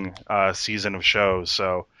long season of shows,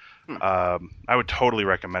 so I would totally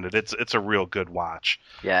recommend it. It's a real good watch.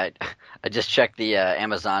 Yeah, I just checked the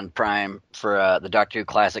Amazon Prime for the Doctor Who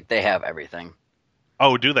Classic. They have everything.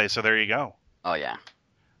 Oh, do they? So there you go. Oh yeah.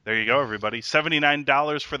 There you go, everybody.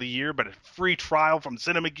 $79 for the year, but a free trial from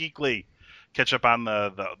Cinema Geekly. Catch up on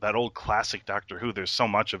that old classic Doctor Who. There's so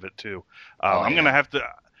much of it too. I'm gonna have to.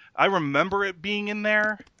 I remember it being in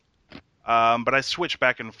there, but I switch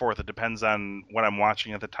back and forth. It depends on what I'm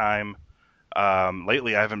watching at the time.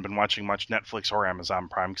 Lately, I haven't been watching much Netflix or Amazon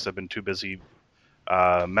Prime because I've been too busy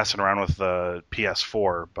messing around with the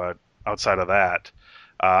PS4. But outside of that,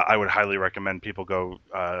 I would highly recommend people go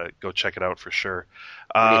check it out for sure.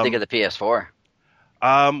 What do you think of the PS4? Well,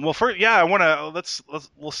 I want to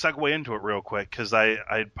we'll segue into it real quick because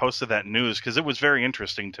I posted that news because it was very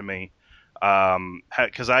interesting to me.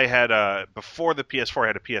 Because I had before the PS4, I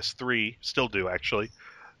had a PS3, still do actually,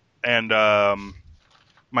 and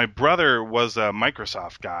my brother was a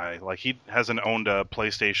Microsoft guy. Like he hasn't owned a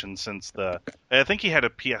PlayStation since I think he had a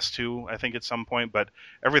PS2, I think at some point, but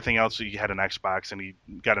everything else he had an Xbox, and he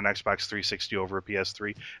got an Xbox 360 over a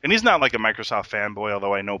PS3. And he's not like a Microsoft fanboy,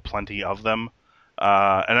 although I know plenty of them.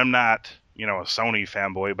 And I'm not, a Sony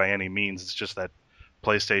fanboy by any means. It's just that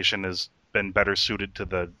PlayStation has been better suited to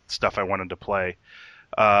the stuff I wanted to play.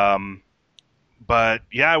 But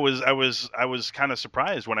yeah, I was kind of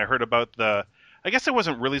surprised when I heard about I guess I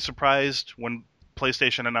wasn't really surprised when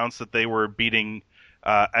PlayStation announced that they were beating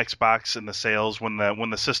Xbox in the sales when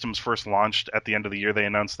the systems first launched at the end of the year. They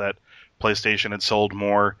announced that PlayStation had sold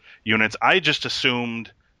more units. I just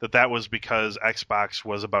assumed that was because Xbox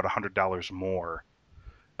was about $100 more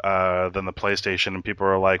than the PlayStation, and people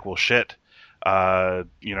were like, "Well, shit,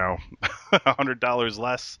 $100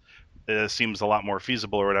 less seems a lot more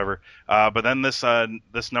feasible," or whatever. But then this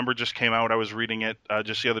number just came out. I was reading it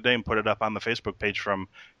just the other day and put it up on the Facebook page from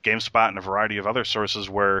GameSpot and a variety of other sources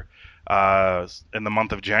where in the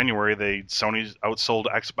month of January Sony outsold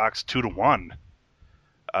Xbox 2-1.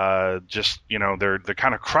 They're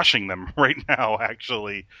kind of crushing them right now,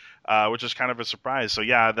 actually. which is kind of a surprise. So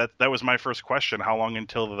yeah, that was my first question. How long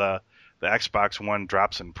until the Xbox One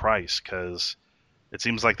drops in price? Because it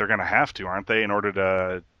seems like they're going to have to, aren't they, in order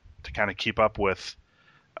to kind of keep up with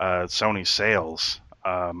Sony's sales.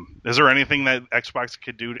 Is there anything that Xbox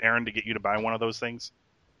could do, Aaron, to get you to buy one of those things?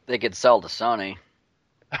 They could sell to Sony.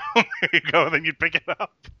 There you go. Then you'd pick it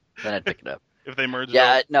up. Then I'd pick it up. If they merge it.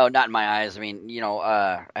 Yeah, no, not in my eyes. I mean,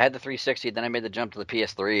 I had the 360, then I made the jump to the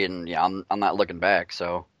PS3, and yeah, I'm not looking back.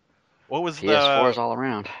 So, what was PS4 is all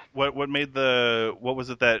around. What was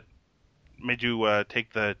it that made you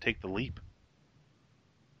take the leap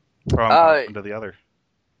from one to the other?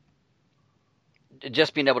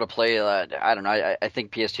 Just being able to play, I don't know. I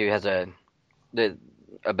think PS2 has a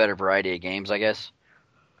better variety of games, I guess.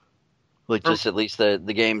 Like just at least the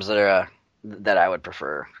games that are that I would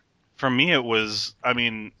prefer. For me, it was. I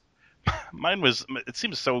mean, mine was. It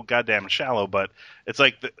seems so goddamn shallow, but it's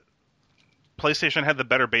like the PlayStation had the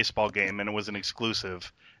better baseball game, and it was an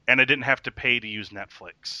exclusive, and I didn't have to pay to use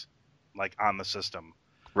Netflix, like on the system.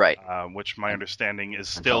 Right. Which my understanding is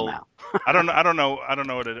still. I don't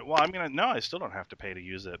know what it. Well, I mean, no, I still don't have to pay to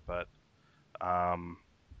use it, but on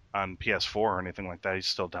PS4 or anything like that, you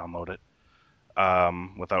still download it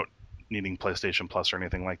without needing PlayStation Plus or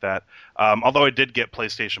anything like that. Although I did get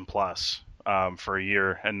PlayStation Plus for a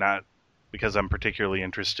year, and not because I'm particularly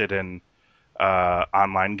interested in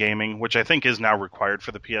online gaming, which I think is now required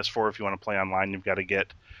for the PS4. If you want to play online, you've got to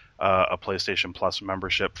get a PlayStation Plus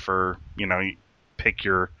membership for, you pick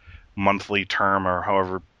your monthly term or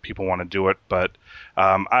however people want to do it. But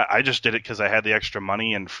I just did it because I had the extra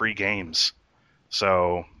money and free games.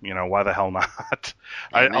 So, why the hell not?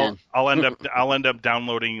 I'll end up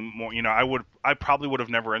downloading more. I probably would have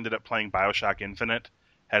never ended up playing BioShock Infinite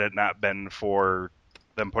had it not been for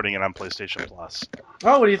them putting it on PlayStation Plus.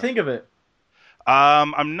 Oh, what do you think of it?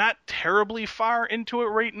 I'm not terribly far into it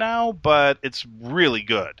right now, but it's really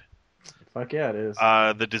good. Fuck yeah, it is.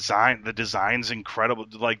 The design's incredible.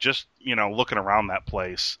 Like, just, looking around that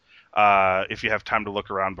place, if you have time to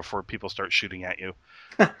look around before people start shooting at you.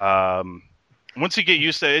 Once you get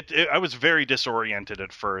used to it, I was very disoriented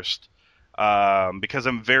at first, because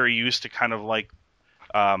I'm very used to kind of like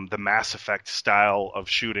the Mass Effect style of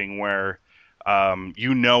shooting where when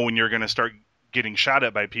you're going to start getting shot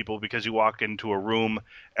at by people because you walk into a room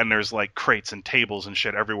and there's like crates and tables and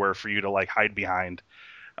shit everywhere for you to like hide behind.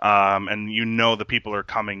 And the people are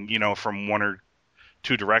coming, from one or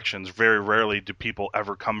two directions. Very rarely do people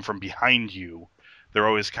ever come from behind you. They're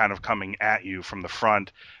always kind of coming at you from the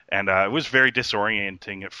front. And it was very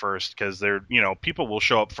disorienting at first because people will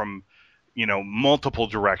show up from, multiple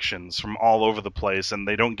directions from all over the place, and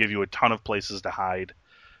they don't give you a ton of places to hide.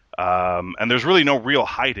 And there's really no real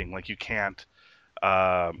hiding. Like, you can't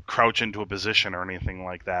crouch into a position or anything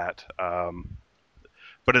like that.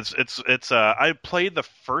 But it's I played the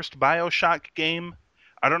first BioShock game.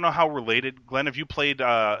 I don't know how related. Glenn, have you played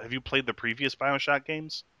the previous BioShock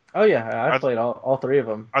games? Oh yeah, I've played all three of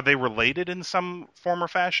them. Are they related in some form or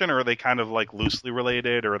fashion, or are they kind of like loosely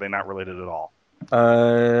related, or are they not related at all?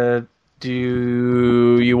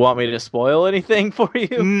 Do you want me to spoil anything for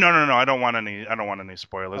you? No. I don't want any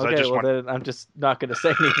spoilers. Okay, then I'm just not going to say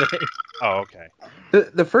anything. Oh, okay.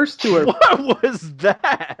 The first two are. What was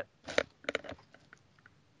that?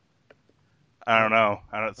 I don't know.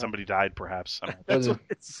 Somebody died, perhaps. That's what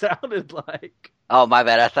it sounded like. Oh, my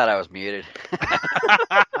bad. I thought I was muted.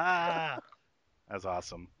 That's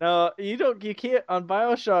awesome. No, you can't on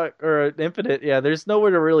BioShock or Infinite. Yeah, there's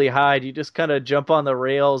nowhere to really hide. You just kind of jump on the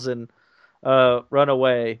rails and run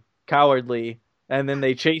away, cowardly, and then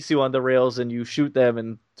they chase you on the rails and you shoot them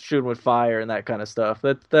and shoot them with fire and that kind of stuff.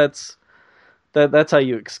 That's how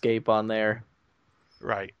you escape on there.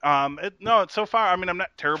 Right. So far, I mean, I'm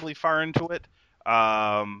not terribly far into it, but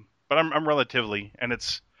I'm relatively, and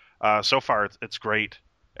it's so far it's great.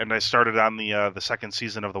 And I started on the second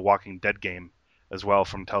season of the Walking Dead game as well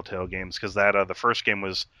from Telltale Games, because the first game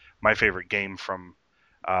was my favorite game from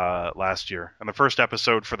last year, and the first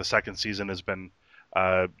episode for the second season has been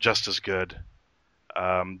just as good.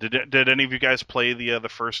 Did any of you guys play the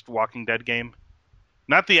first Walking Dead game?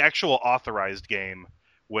 Not the actual authorized game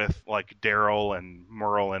with like Daryl and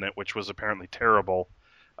Merle in it, which was apparently terrible,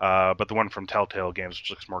 but the one from Telltale Games, which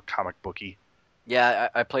looks more comic booky. Yeah,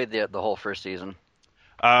 I played the whole first season.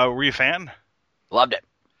 Were you a fan? Loved it.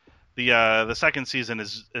 The second season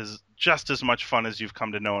is just as much fun as you've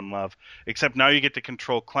come to know and love, except now you get to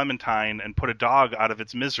control Clementine and put a dog out of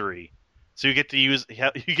its misery. So you get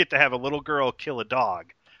to have a little girl kill a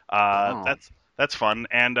dog. That's fun,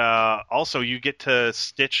 and also you get to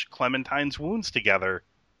stitch Clementine's wounds together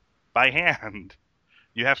by hand.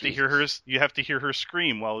 You have to hear her. You have to hear her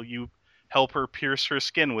scream while you help her pierce her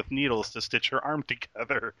skin with needles to stitch her arm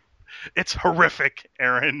together. It's horrific,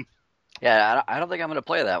 Aaron. Yeah, I don't think I'm going to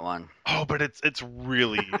play that one. Oh, but it's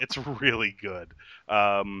really good.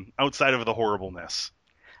 Outside of the horribleness.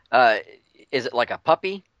 Is it like a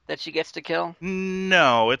puppy that she gets to kill?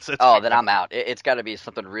 No, it's oh, then I'm out. It's got to be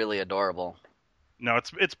something really adorable. No,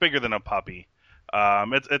 it's bigger than a puppy.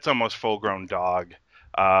 It's almost full-grown dog.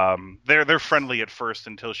 They're friendly at first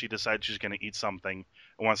until she decides she's going to eat something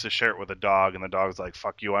and wants to share it with the dog, and the dog's like,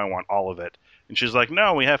 "Fuck you, I want all of it." And she's like,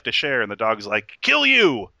 "No, we have to share." And the dog's like, "Kill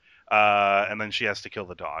you!" And then she has to kill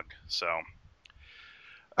the dog. So,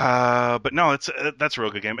 but no, that's a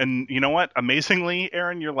real good game. And you know what? Amazingly,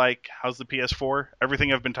 Aaron, you're like, "How's the PS4?"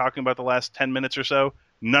 Everything I've been talking about the last 10 minutes or so,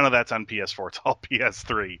 none of that's on PS4. It's all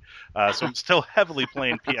PS3. So I'm still heavily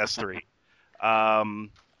playing PS3.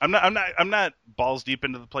 I'm not balls deep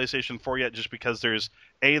into the PlayStation 4 yet, just because there's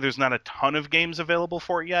not a ton of games available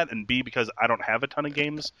for it yet, and B, because I don't have a ton of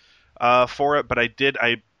games for it. But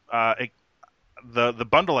the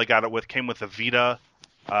bundle I got it with came with a Vita,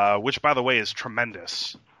 which by the way is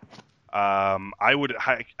tremendous. I would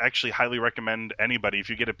actually highly recommend anybody, if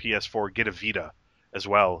you get a PS4, get a Vita as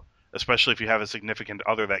well, especially if you have a significant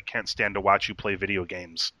other that can't stand to watch you play video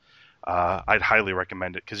games. I'd highly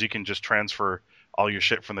recommend it, because you can just transfer all your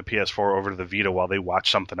shit from the PS4 over to the Vita while they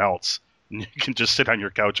watch something else. And you can just sit on your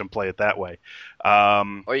couch and play it that way.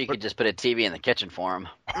 Or you could just put a TV in the kitchen for them.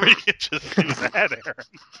 Or you could just do that, Aaron.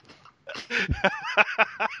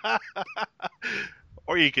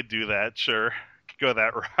 Or you could do that, sure. Go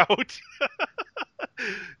that route.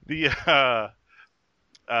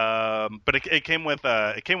 But it came with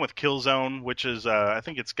Killzone, which is I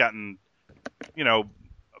think it's gotten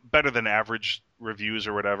better than average reviews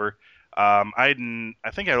or whatever. I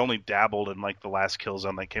think I'd only dabbled in like the last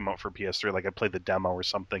Killzone that came out for PS3. Like I played the demo or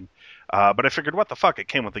something, but I figured, what the fuck? It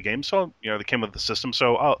came with the game, so it came with the system,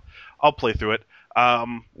 so I'll play through it.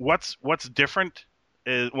 What's different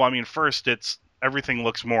is, well, I mean, first it's everything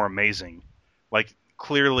looks more amazing. Like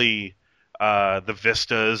clearly, the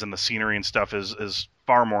vistas and the scenery and stuff is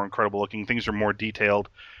far more incredible looking. Things are more detailed,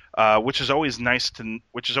 which is always nice to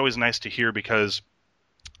hear, because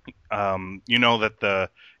that the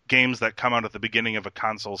games that come out at the beginning of a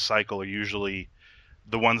console cycle are usually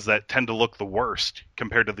the ones that tend to look the worst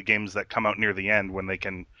compared to the games that come out near the end, when they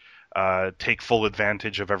can take full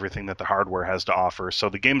advantage of everything that the hardware has to offer. So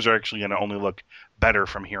the games are actually going to only look better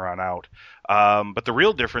from here on out. But the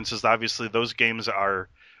real difference is obviously those games are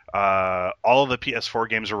all of the PS4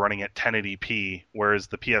 games are running at 1080p, whereas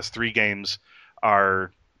the PS3 games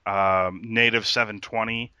are native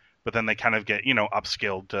 720, but then they kind of get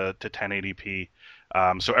upscaled to 1080p.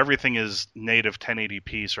 So everything is native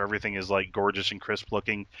 1080p, so everything is like gorgeous and crisp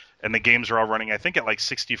looking, and the games are all running, I think, at like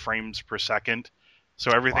 60 frames per second.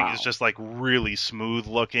 So everything is just like really smooth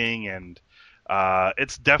looking, and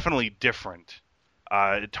it's definitely different.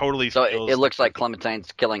 It totally. So it looks like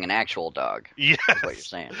Clementine's killing an actual dog. Yes, that's what you're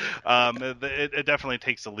saying. It definitely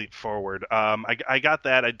takes a leap forward. I got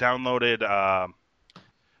that. I downloaded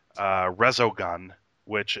Resogun,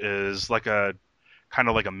 which is like kind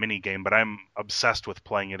of like a mini game, but I'm obsessed with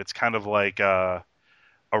playing it. It's kind of like a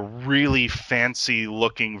really fancy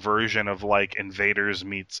looking version of like Invaders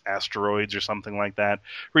meets Asteroids or something like that,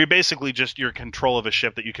 where you basically you're in control of a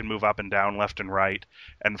ship that you can move up and down, left and right,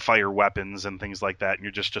 and fire weapons and things like that, and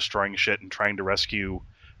you're just destroying shit and trying to rescue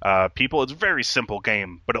people. It's a very simple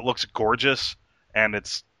game, but it looks gorgeous, and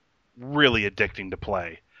it's really addicting to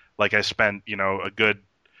play. Like I spent a good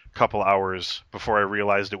couple hours before I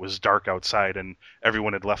realized it was dark outside and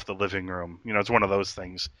everyone had left the living room. It's one of those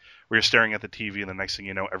things where you're staring at the TV and the next thing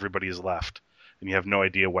you know, everybody is left and you have no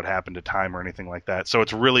idea what happened to time or anything like that. So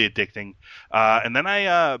it's really addicting. And then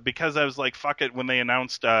because I was like, fuck it, when they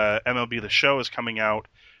announced MLB The Show is coming out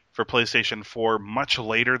for PlayStation 4 much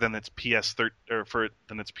later than its PS3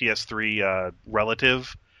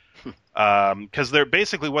 relative, because they're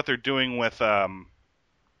basically what they're doing with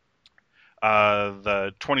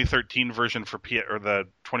the 2013 version for the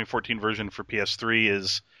 2014 version for PS3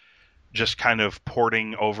 is just kind of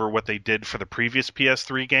porting over what they did for the previous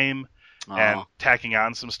PS3 game and tacking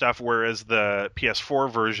on some stuff, whereas the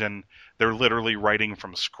PS4 version, they're literally writing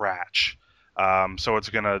from scratch. So it's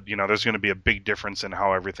gonna, there's gonna be a big difference in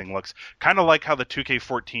how everything looks. Kind of like how the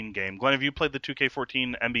 2K14 game. Glenn, have you played the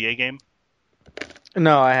 2K14 NBA game?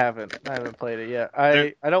 No, I haven't. I haven't played it yet.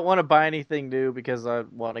 I don't want to buy anything new because I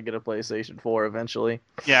want to get a PlayStation 4 eventually.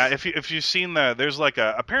 Yeah, if you've seen there's like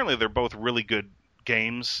apparently they're both really good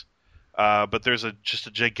games, but there's just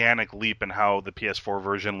a gigantic leap in how the PS4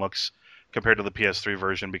 version looks compared to the PS3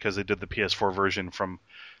 version because they did the PS4 version from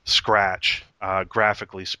scratch,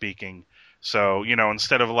 graphically speaking. So,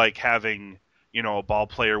 instead of like having, a ball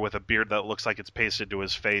player with a beard that looks like it's pasted to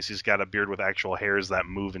his face, he's got a beard with actual hairs that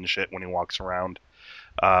move and shit when he walks around.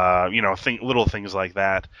 Little things like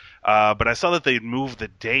that. But I saw that they moved the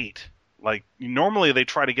date. Like, normally they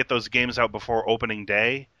try to get those games out before opening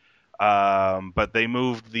day, but they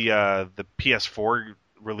moved the PS4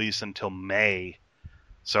 release until May.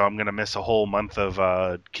 So I'm gonna miss a whole month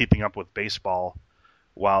of keeping up with baseball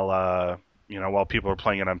while people are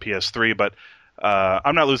playing it on PS3. But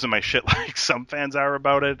I'm not losing my shit like some fans are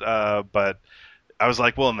about it. But I was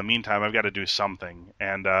like, well, in the meantime, I've got to do something.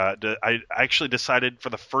 And I actually decided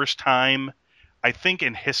for the first time, I think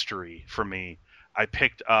in history for me, I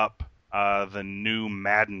picked up the new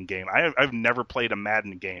Madden game. I've never played a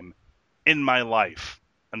Madden game in my life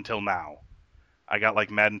until now. I got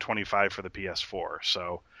like Madden 25 for the PS4.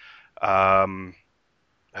 So I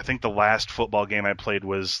think the last football game I played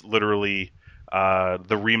was literally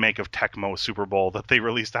the remake of Tecmo Super Bowl that they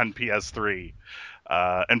released on PS3.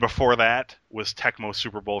 And before that was Tecmo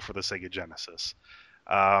Super Bowl for the Sega Genesis.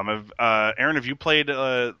 Aaron, have you played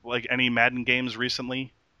like any Madden games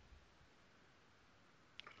recently?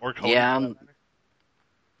 Or Cody? Yeah,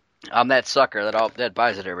 I'm that sucker that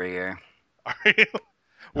buys it every year. Are you?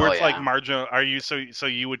 It's like marginal. Are you so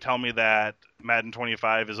you would tell me that Madden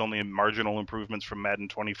 25 is only marginal improvements from Madden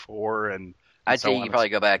 24 and I'd say you probably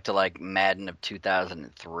go back to like Madden of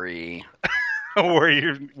 2003, where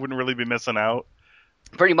you wouldn't really be missing out.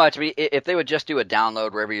 Pretty much. I mean, if they would just do a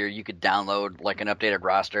download where you could download like an updated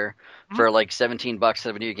roster for like $17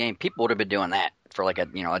 of a new game, people would have been doing that for like a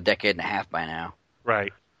decade and a half by now.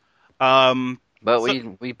 Right. But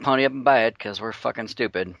we pony up and buy it because we're fucking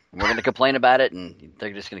stupid. We're going to complain about it, and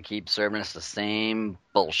they're just going to keep serving us the same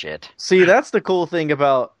bullshit. See, that's the cool thing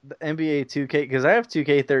about the NBA 2K, because I have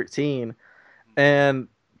 2K13, and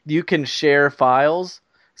you can share files.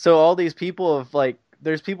 So all these people have,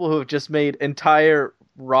 there's people who have just made entire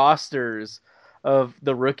rosters of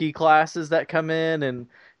the rookie classes that come in and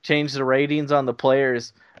change the ratings on the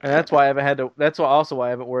players. And that's why I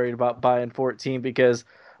haven't worried about buying 14, because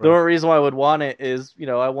the only reason why I would want it is,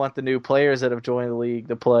 I want the new players that have joined the league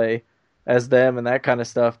to play as them and that kind of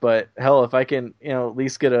stuff. But hell, if I can, at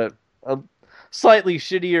least get a slightly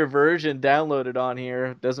shittier version downloaded on here,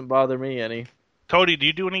 it doesn't bother me any. Cody, do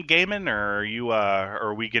you do any gaming, or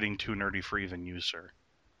are we getting too nerdy for even you, sir?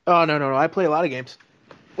 Oh, no. I play a lot of games.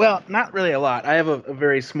 Well, not really a lot. I have a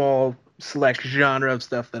very small, select genre of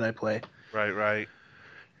stuff that I play. Right.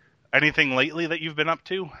 Anything lately that you've been up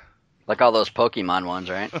to? Like all those Pokemon ones,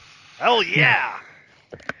 right? Hell yeah!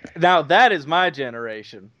 Now that is my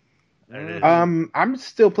generation. I'm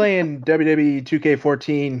still playing WWE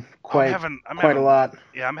 2K14 quite a lot.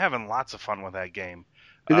 Yeah, I'm having lots of fun with that game.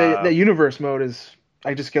 The universe mode is,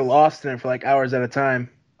 I just get lost in it for like hours at a time.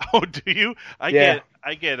 Oh, do you?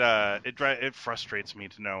 It frustrates me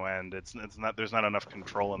to no end. There's not enough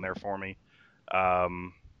control in there for me. I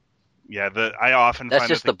often that's find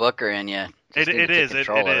just the booker in you. It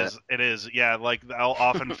is. Yeah, like I'll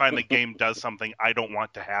often find the game does something I don't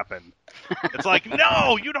want to happen. It's like,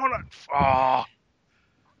 no, you don't. Oh.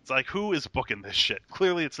 It's like, who is booking this shit?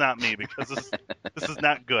 Clearly, it's not me, because this is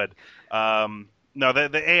not good. No,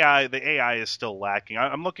 the AI is still lacking.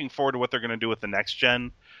 I'm looking forward to what they're going to do with the next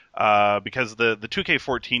gen, because the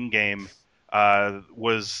 2K14 game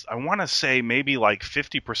was, I want to say, maybe like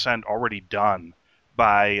 50% already done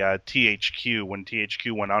by THQ when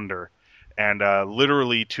THQ went under. And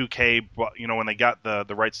literally 2K, when they got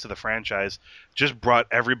the rights to the franchise, just brought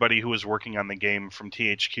everybody who was working on the game from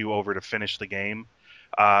THQ over to finish the game.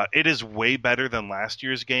 It is way better than last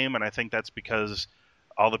year's game, and I think that's because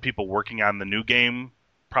all the people working on the new game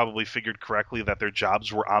probably figured correctly that their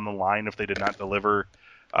jobs were on the line if they did not deliver.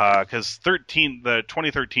 Because the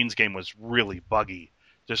 2013's game was really buggy.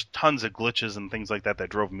 Just tons of glitches and things like that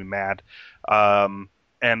drove me mad.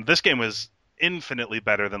 And this game was infinitely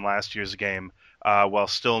better than last year's game, while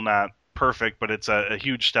still not perfect, but it's a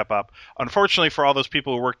huge step up. Unfortunately for all those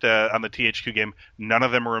people who worked on the THQ game, none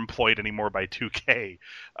of them are employed anymore by 2K.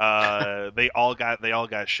 They all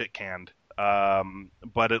got shit canned.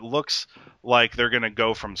 But it looks like they're going to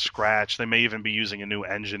go from scratch. They may even be using a new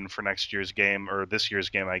engine for next year's game, or this year's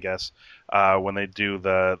game, I guess, when they do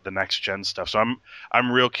the next gen stuff. So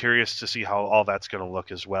I'm real curious to see how all that's going to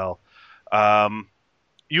look as well.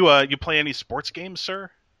 You play any sports games, sir?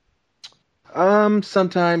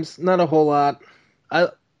 Sometimes, not a whole lot.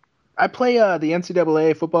 I play the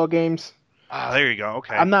NCAA football games. There you go.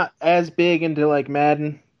 Okay. I'm not as big into like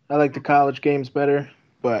Madden. I like the college games better,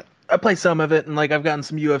 but I play some of it, and like I've gotten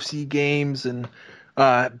some UFC games, and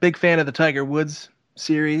big fan of the Tiger Woods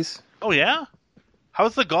series. Oh yeah,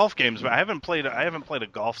 how's the golf games? I haven't played a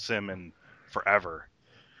golf sim in forever.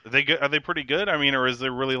 Are they pretty good? I mean, or is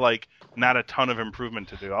there really like not a ton of improvement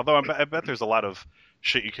to do? Although I bet there's a lot of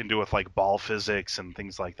shit you can do with like ball physics and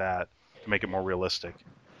things like that to make it more realistic.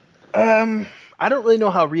 I don't really know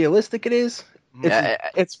how realistic it is.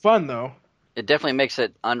 It's fun though. It definitely makes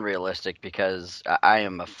it unrealistic because I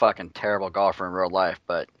am a fucking terrible golfer in real life.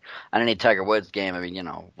 But on any Tiger Woods game, I mean, you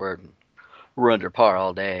know, we're under par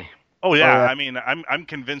all day. Oh yeah, I mean, I'm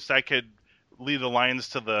convinced I could lead the Lions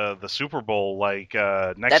to the Super Bowl like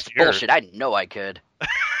next year. That's bullshit. I know I could.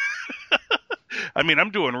 I mean,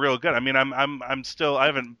 I'm doing real good. I mean, I'm still. I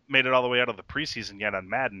haven't made it all the way out of the preseason yet on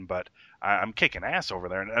Madden, but I'm kicking ass over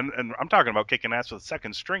there, and I'm talking about kicking ass with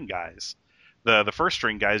second string guys. The first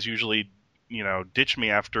string guys usually, you know, ditch me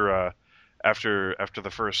after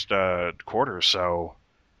the first quarter. So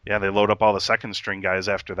yeah, they load up all the second string guys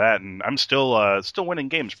after that, and I'm still winning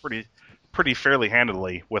games pretty fairly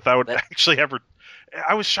handily without actually ever.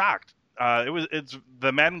 I was shocked.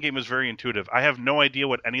 The Madden game is very intuitive. I have no idea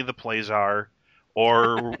what any of the plays are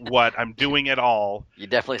or what I'm doing at all. You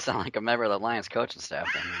definitely sound like a member of the Lions coaching staff.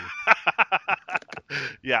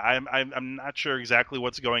 Yeah, I'm not sure exactly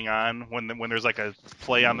what's going on when there's like a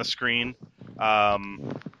play on the screen.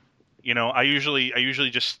 You know, I usually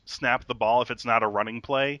just snap the ball if it's not a running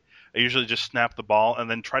play. I usually just snap the ball and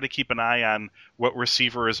then try to keep an eye on what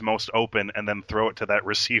receiver is most open and then throw it to that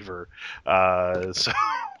receiver. Just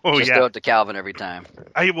throw it to Calvin every time.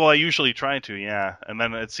 I usually try to, yeah. And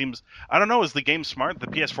then it seems, I don't know, is the game smart? The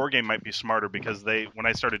PS4 game might be smarter because when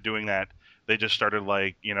I started doing that, they just started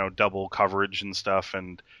like, you know, double coverage and stuff,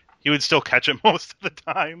 and he would still catch it most of the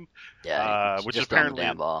time. Yeah, which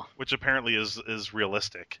apparently is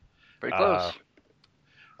realistic. Pretty close.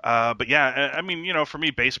 But yeah, I mean, you know, for me,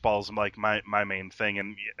 baseball's like my main thing,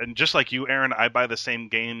 and just like you, Aaron, I buy the same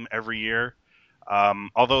game every year.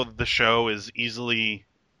 Although the show is easily,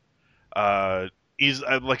 like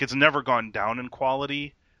it's never gone down in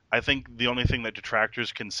quality. I think the only thing that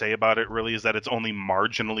detractors can say about it really is that it's only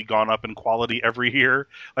marginally gone up in quality every year.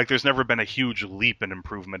 Like there's never been a huge leap in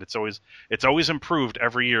improvement. It's always improved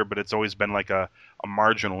every year, but it's always been like a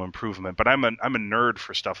marginal improvement. But I'm a nerd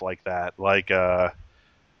for stuff like that. Like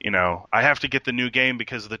you know, I have to get the new game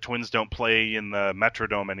because the Twins don't play in the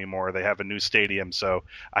Metrodome anymore. They have a new stadium, so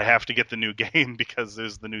I have to get the new game because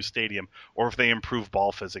there's the new stadium. Or if they improve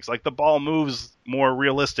ball physics, like the ball moves more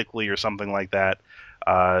realistically or something like that.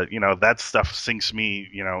 You know, that stuff sinks me,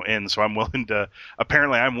 you know, in. So I'm willing to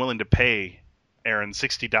pay Aaron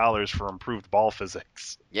 $60 for improved ball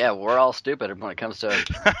physics. Yeah, we're all stupid when it comes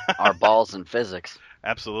to our balls and physics.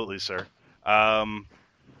 Absolutely, sir.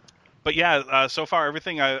 But yeah, so far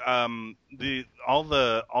everything all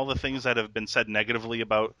the things that have been said negatively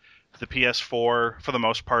about the PS4 for the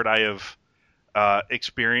most part I have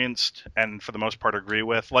experienced and for the most part agree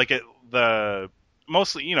with. Like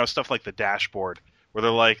mostly, you know, stuff like the dashboard, where they're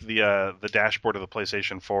like the dashboard of the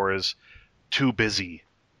PlayStation 4 is too busy,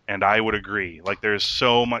 and I would agree. Like there's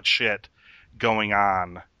so much shit going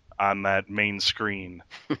on that main screen.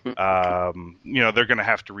 You know, they're going to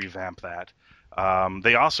have to revamp that.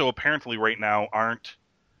 They also apparently right now aren't.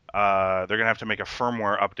 They're gonna have to make a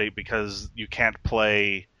firmware update because you can't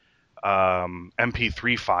play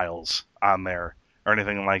MP3 files on there or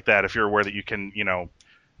anything like that. If you're aware that you can, you know,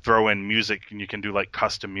 throw in music and you can do like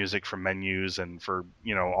custom music for menus and for,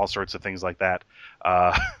 you know, all sorts of things like that.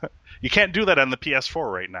 You can't do that on the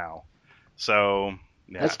PS4 right now. So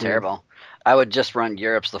yeah. That's terrible. I would just run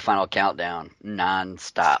Europe's The Final Countdown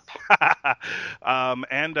non-stop.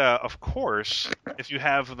 And of course, if you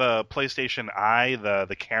have the PlayStation Eye,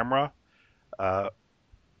 the camera,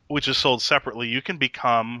 which is sold separately, you can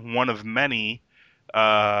become one of many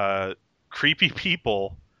creepy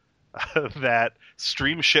people that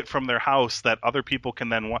stream shit from their house that other people can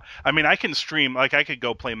then watch. I mean, I can stream, like I could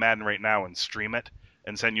go play Madden right now and stream it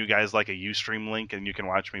and send you guys like a Ustream link and you can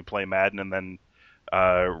watch me play Madden and then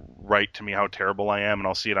write to me how terrible I am, and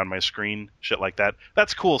I'll see it on my screen, shit like that.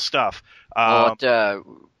 That's cool stuff. What are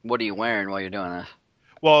you wearing while you're doing this?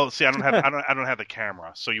 Well, see, I don't have the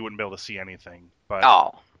camera, so you wouldn't be able to see anything.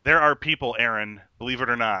 But there are people, Aaron, believe it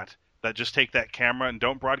or not, that just take that camera and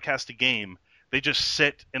don't broadcast a game. They just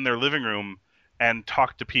sit in their living room and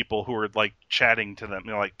talk to people who are like chatting to them,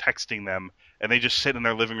 you know, like texting them, and they just sit in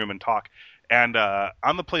their living room and talk. And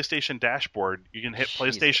on the PlayStation dashboard, you can hit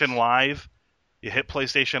PlayStation Live. You hit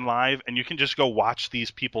PlayStation Live, and you can just go watch these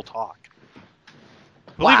people talk.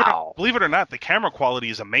 Believe it or not, the camera quality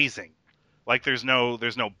is amazing. Like there's no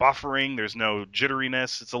buffering, there's no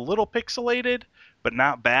jitteriness. It's a little pixelated, but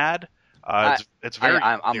not bad. It's very.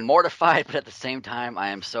 I'm mortified, but at the same time, I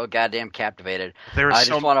am so goddamn captivated. I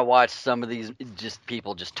just want to watch some of these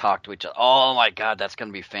people just talk to each other. Oh my god, that's going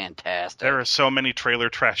to be fantastic. There are so many trailer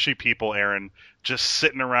trashy people, Aaron, just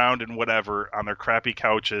sitting around and whatever on their crappy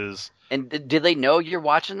couches. And do they know you're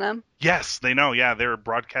watching them? Yes, they know. Yeah, they're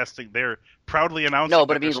broadcasting. They're proudly announcing. No,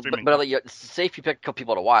 but I mean, say if you pick a couple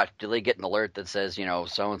people to watch, do they get an alert that says,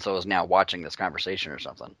 so and so is now watching this conversation or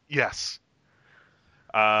something? Yes.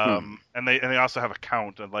 And they also have a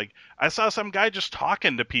count, and like I saw some guy just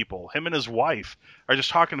talking to people. Him and his wife are just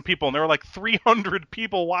talking to people, and there were like 300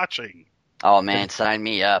 people watching. Oh man, sign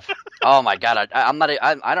me up! Oh my god,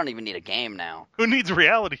 I don't even need a game now. Who needs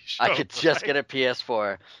reality shows? I could just get a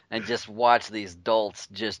PS4 and just watch these dolts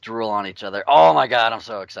just drool on each other. Oh my god, I'm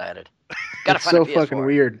so excited! It's so fucking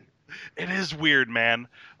weird. It is weird, man.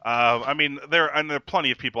 I mean, there are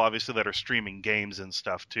plenty of people obviously that are streaming games and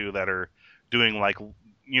stuff too that are doing like,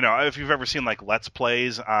 if you've ever seen like Let's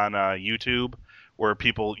Plays on YouTube where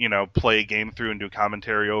people, play a game through and do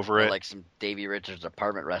commentary over it. Like some Davey Richards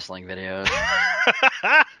apartment wrestling videos.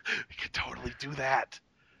 We could totally do that.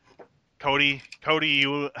 Cody,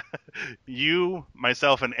 you,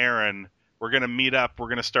 myself, and Aaron, we're going to meet up. We're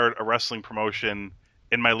going to start a wrestling promotion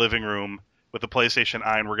in my living room with the PlayStation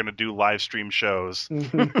Eye, and we're going to do live stream shows over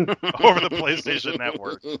the PlayStation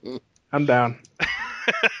Network. I'm down.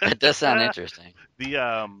 It does sound interesting.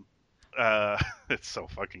 It's so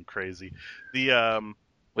fucking crazy. We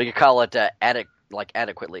could call it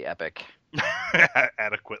adequately epic.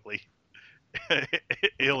 Adequately.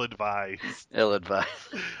 Ill-advised.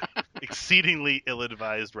 Exceedingly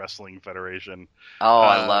ill-advised wrestling federation. Oh,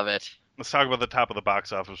 I love it. Let's talk about the top of the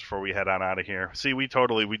box office before we head on out of here. See, we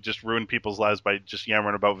just ruined people's lives by just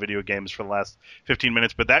yammering about video games for the last 15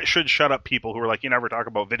 minutes, but that should shut up people who are like, you never talk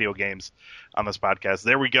about video games on this podcast.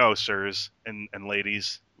 There we go, sirs and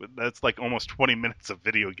ladies. That's like almost 20 minutes of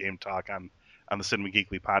video game talk on the Cinema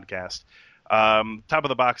Geekly podcast. Top of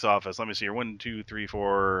the box office. Let me see here. 1, 2, 3,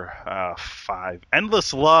 4, 5.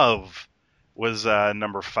 Endless Love was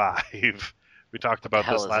number 5. We talked about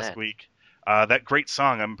this last week. That great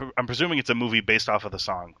song. I'm presuming it's a movie based off of the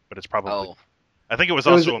song, but it's probably. Oh. I think it was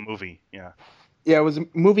also a movie. Yeah. Yeah, it was a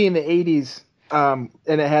movie in the 80s, and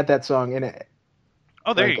it had that song in it.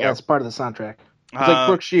 Oh, there you go. As part of the soundtrack. It's like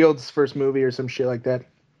Brooke Shields' first movie or some shit like that.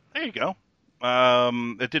 There you go.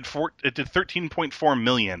 It did 13.4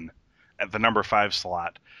 million at the number 5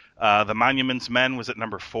 slot. The Monuments Men was at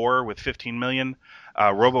number 4 with 15 million.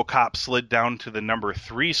 RoboCop slid down to the number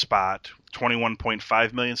 3 spot,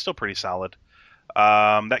 21.5 million, still pretty solid.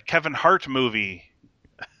 That Kevin Hart movie,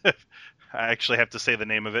 I actually have to say the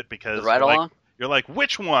name of it because you're like,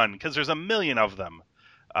 which one? Because there's a million of them.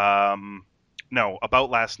 No, About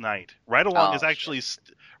Last Night. Ride Along is actually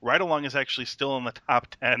still in the top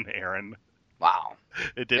 10, Aaron. Wow.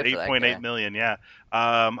 It did 8.8 million, yeah.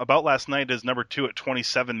 About Last Night is number 2 at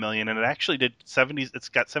 27 million, and it actually did 70. It's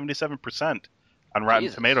got 77% on Rotten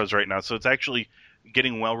Tomatoes right now, so it's actually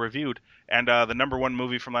getting well reviewed. And the number 1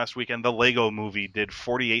 movie from last weekend, The Lego Movie, did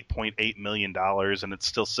 $48.8 million, and it's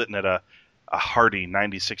still sitting at a hearty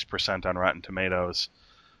 96% on Rotten Tomatoes.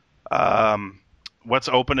 What's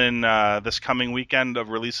opening this coming weekend of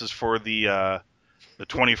releases for the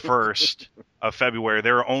 21st of February?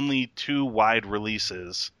 There are only 2 wide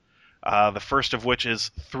releases. The first of which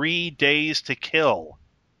is 3 Days to Kill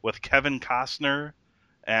with Kevin Costner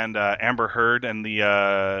and Amber Heard and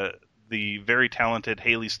the very talented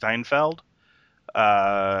Haley Steinfeld.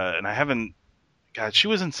 And I haven't... God, she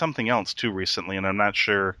was in something else too recently, and I'm not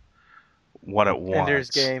sure what it was.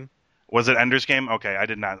 Ender's Game. Was it Ender's Game? Okay, I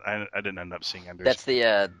didn't end up seeing Ender's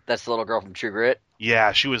Game. That's the little girl from True Grit?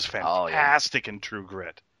 Yeah, she was fantastic in True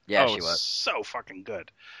Grit. Yeah, she was. So fucking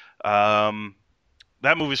good.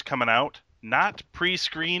 That movie's coming out, not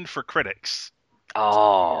pre-screened for critics.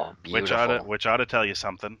 Oh, beautiful. Which ought to tell you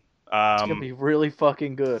something. It's going to be really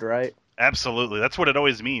fucking good, right? Absolutely. That's what it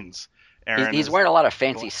always means. Aaron he's wearing a lot of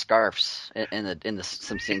fancy scarves in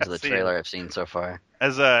some scenes of the trailer I've seen so far.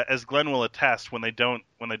 As Glenn will attest, when they don't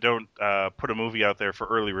put a movie out there for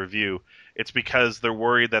early review, it's because they're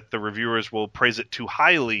worried that the reviewers will praise it too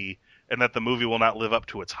highly and that the movie will not live up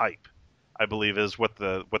to its hype. I believe is what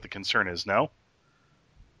the concern is. No.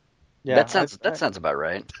 Yeah, that sounds about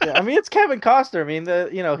right. Yeah, I mean it's Kevin Costner. I mean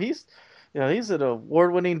he's an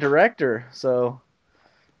award-winning director, so.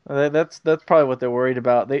 That's probably what they're worried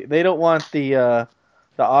about. They don't want the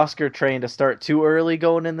Oscar train to start too early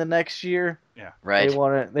going in the next year. Yeah, right.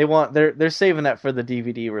 They're saving that for the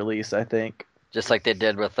DVD release, I think. Just like they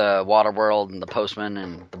did with Waterworld and The Postman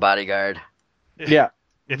and The Bodyguard. Yeah.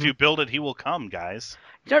 If you build it, he will come, guys.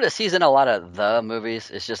 You notice he's in a lot of the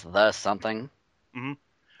movies. It's just the something. Mm-hmm.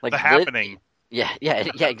 Like The Happening. Yeah,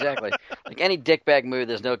 exactly. Like any dickbag movie,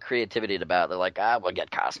 there's no creativity about. They're like, we'll get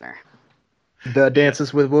Costner. The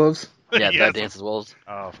Dances with Wolves. Yeah, Yes. the Dances Wolves.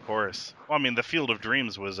 Oh, of course. Well, I mean, The Field of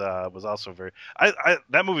Dreams was also very.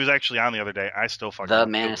 That movie was actually on the other day. I still fucking. The love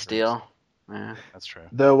Man Field of Dreams. Steel. Yeah. That's true.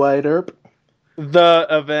 The White Earp. The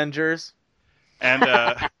Avengers. And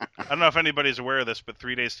I don't know if anybody's aware of this, but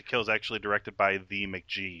 3 Days to Kill is actually directed by the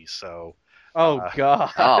McGee. So. Oh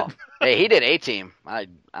God. Oh, hey, he did A-Team. I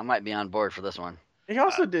might be on board for this one. He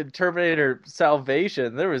also did Terminator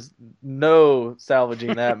Salvation. There was no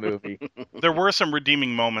salvaging that movie. There were some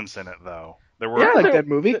redeeming moments in it, though. There were. Yeah, I like that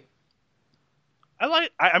movie.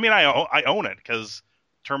 I own it because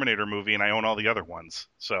Terminator movie, and I own all the other ones.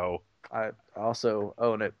 So. I also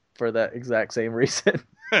own it for that exact same reason.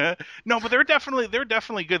 No, but there are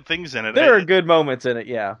definitely good things in it. There are good moments in it,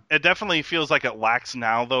 yeah. It definitely feels like it lacks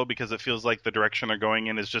now, though, because it feels like the direction they're going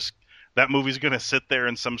in is just that movie's going to sit there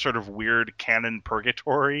in some sort of weird canon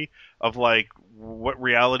purgatory of like, what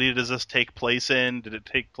reality does this take place in? Did it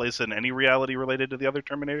take place in any reality related to the other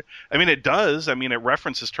Terminator? I mean, it does. I mean, it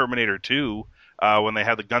references Terminator 2 when they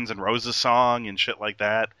had the Guns N' Roses song and shit like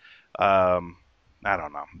that. I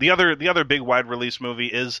don't know. The other big wide release movie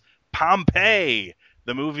is Pompeii,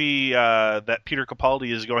 the movie that Peter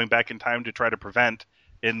Capaldi is going back in time to try to prevent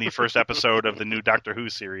in the first episode of the new Doctor Who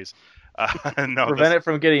series. Prevent it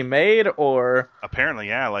from getting made, or apparently,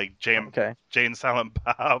 yeah, like Jay and Silent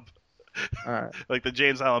Bob, all right. like the Jay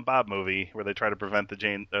and Silent Bob movie where they try to prevent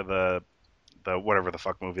the whatever the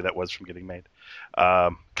fuck movie that was from getting made.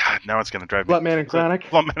 God, now it's going to drive me. Bloodman and Chronic.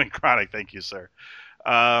 Bloodman and Chronic. Thank you, sir.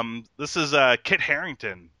 This is Kit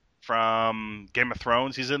Harington from Game of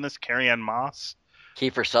Thrones. He's in this. Carrie-Anne Moss.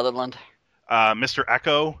 Kiefer Sutherland. Mr.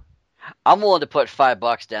 Echo. I'm willing to put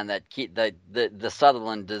 $5 down that the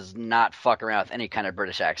Sutherland does not fuck around with any kind of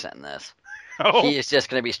British accent in this. Oh. He is just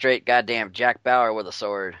going to be straight goddamn Jack Bauer with a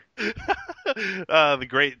sword. The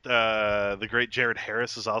great Jared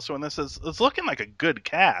Harris is also in this. It's looking like a good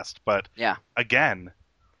cast, but yeah, again,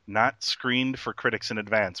 not screened for critics in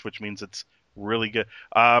advance, which means it's really good.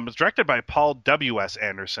 It's directed by Paul W.S.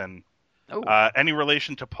 Anderson. Oh. Any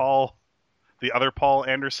relation to Paul, the other Paul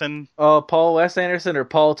Anderson? Paul Wes Anderson or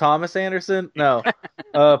Paul Thomas Anderson? No.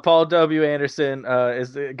 Paul W. Anderson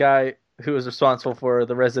is the guy who was responsible for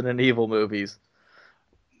the Resident Evil movies.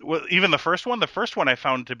 Well, even the first one? The first one I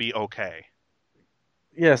found to be okay.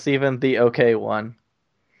 Yes, even the okay one.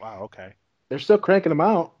 Wow, okay. They're still cranking them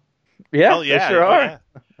out. Yeah, yeah, they sure are.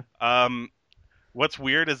 Yeah. What's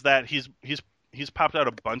weird is that he's popped out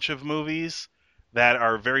a bunch of movies that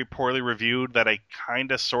are very poorly reviewed that I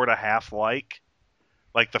kind of sort of half like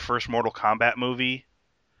the first Mortal Kombat movie.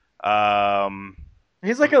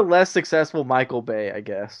 He's like a less successful Michael Bay, I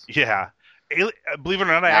guess. Yeah. Believe it or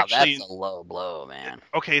not, that's a low blow, man.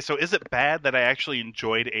 Okay, so is it bad that I actually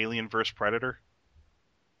enjoyed Alien vs. Predator?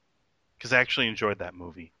 Because I actually enjoyed that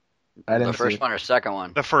movie. The first one or second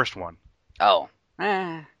one? The first one. Oh.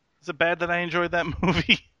 Is it bad that I enjoyed that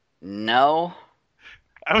movie? No.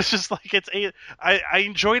 I was just like, I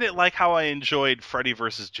enjoyed it like how I enjoyed Freddy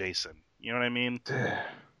vs. Jason. You know what I mean?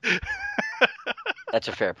 That's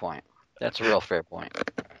a fair point. That's a real fair point.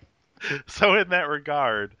 So in that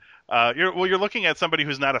regard, you're looking at somebody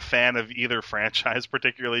who's not a fan of either franchise,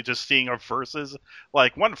 particularly just seeing a versus,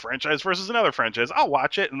 like one franchise versus another franchise. I'll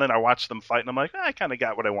watch it, and then I watch them fight, and I'm like, I kind of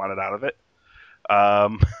got what I wanted out of it.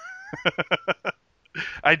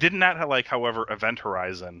 I did not like, however, Event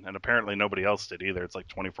Horizon, and apparently nobody else did either. It's like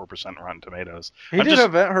 24% Rotten Tomatoes. He did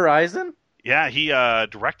Event Horizon? Yeah, he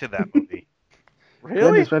directed that movie. Really?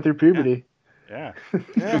 Glenn just went through puberty. Yeah.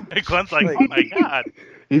 Glenn's like, oh my god.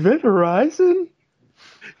 Event Horizon?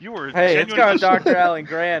 You were. Hey, it's got Dr. Alan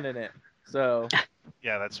Grant in it, so.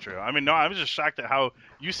 Yeah, that's true. I mean, no, I was just shocked at how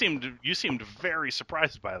you seemed very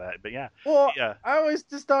surprised by that. But yeah. Well, yeah. I always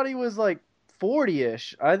just thought he was like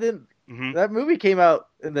 40-ish. I didn't. Mm-hmm. That movie came out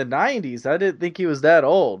in the 90s. I didn't think he was that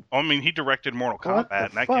old. I mean, he directed Mortal Kombat,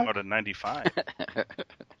 and that came out in 95.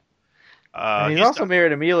 And he's also married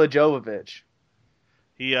to Mila Jovovich.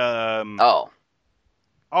 He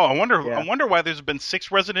Oh, I wonder why there's been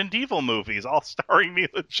 6 Resident Evil movies all starring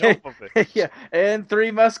Mila Jovovich. Yeah, and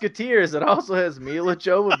 3 Musketeers. It also has Mila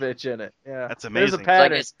Jovovich in it. Yeah, that's amazing. There's a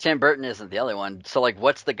pattern. It's like Tim Burton isn't the other one. So, like,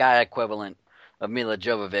 what's the guy equivalent of Mila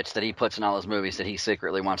Jovovich that he puts in all his movies that he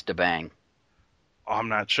secretly wants to bang? Oh, I'm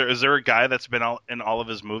not sure. Is there a guy that's been in all of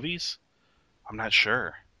his movies? I'm not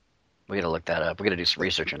sure. We gotta look that up. We gotta do some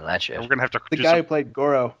research into that shit. We're gonna have to. The guy who played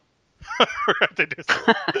Goro. We're gonna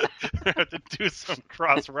have to do some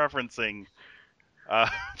cross-referencing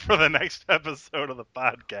for the next episode of the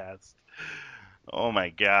podcast. Oh my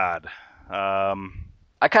god. I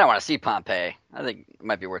kind of want to see Pompeii. I think it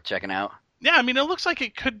might be worth checking out. Yeah, I mean, it looks like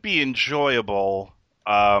it could be enjoyable.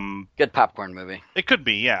 Good popcorn movie. It could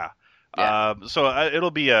be, yeah. So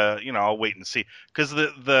it'll be I'll wait and see, because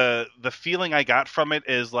the feeling I got from it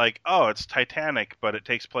is like, oh, it's Titanic, but it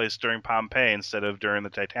takes place during Pompeii instead of during the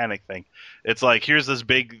Titanic thing. It's like, here's this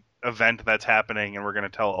big event that's happening, and we're going to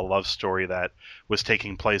tell a love story that was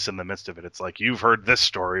taking place in the midst of it. It's like, you've heard this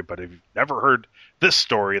story, but have you never heard this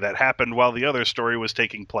story that happened while the other story was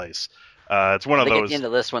taking place? It's one of those. At the end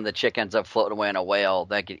of this one, the chick ends up floating away in a whale.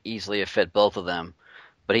 That could easily have fit both of them,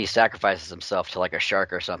 but he sacrifices himself to like a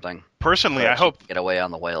shark or something. Personally, I hope get away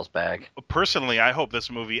on the whale's back. Personally, I hope this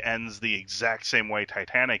movie ends the exact same way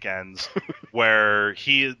Titanic ends, where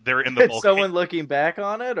they're in the volcano. Someone looking back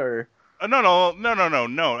on it, or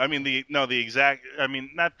no. I mean the exact. I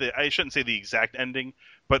mean, not the. I shouldn't say the exact ending,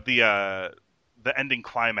 but the ending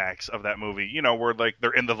climax of that movie. You know, where like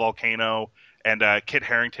they're in the volcano and Kit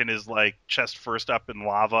Harington is like chest first up in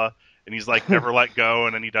lava, and he's like never let go,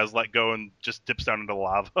 and then he does let go and just dips down into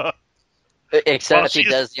lava. Except he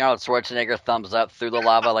does Arnold Schwarzenegger thumbs up through the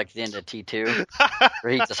lava like the end of T2,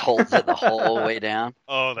 where he just holds it the whole way down.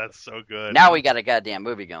 Oh, that's so good. Now we got a goddamn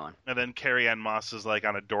movie going. And then Carrie-Anne Moss is like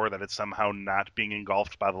on a door that is somehow not being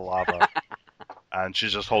engulfed by the lava. And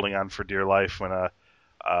she's just holding on for dear life when a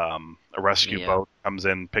rescue boat comes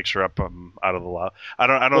in, picks her up out of the lava.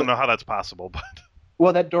 I don't know how that's possible, but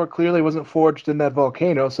well, that door clearly wasn't forged in that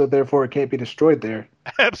volcano, so therefore it can't be destroyed there.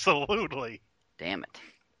 Absolutely. Damn it.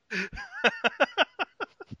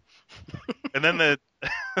 And then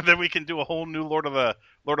then we can do a whole new Lord of the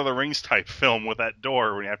Rings type film with that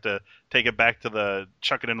door where you have to take it back to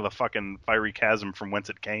chuck it into the fucking fiery chasm from whence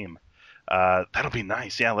it came. That'll be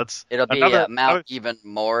nice. Yeah, it'll be Mount Even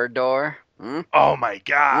More door. Hmm? Oh my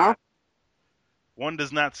god. Huh? One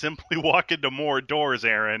does not simply walk into more doors,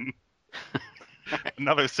 Aaron.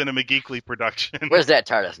 Another Cinema Geekly production. Where's that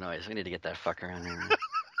TARDIS noise? We need to get that fucker on there.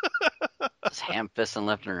 Just ham-fisting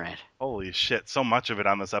left and right. Holy shit, so much of it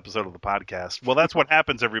on this episode of the podcast. Well, that's what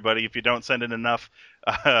happens, everybody, if you don't send in enough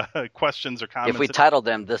questions or comments. If we titled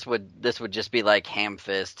them, this would just be like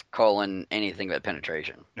ham-fist, : anything but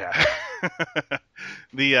penetration. Yeah.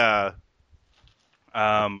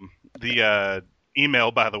 The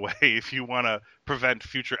email, by the way, if you want to prevent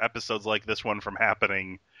future episodes like this one from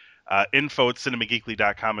happening,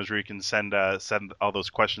 info@cinemageekly.com is where you can send all those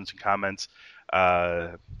questions and comments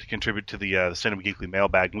to contribute to the Cinema Geekly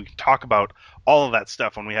mailbag. And we can talk about all of that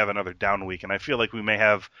stuff when we have another down week. And I feel like we may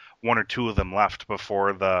have one or two of them left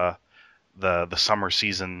before the summer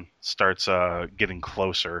season starts getting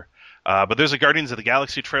closer. But there's a Guardians of the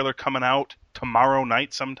Galaxy trailer coming out tomorrow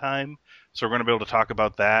night sometime, so we're going to be able to talk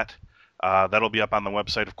about that. That'll be up on the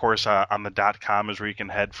website, of course. On the .com is where you can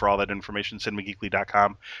head for all that information,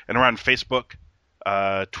 cinemageekly.com. And we're on Facebook,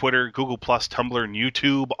 Twitter, Google+, Tumblr, and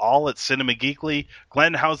YouTube, all at Cinema Geekly.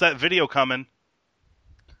 Glenn, how's that video coming?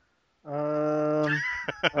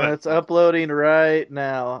 It's uploading right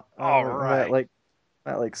now. All right.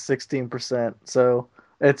 At like 16%. So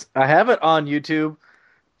I have it on YouTube,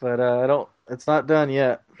 but it's not done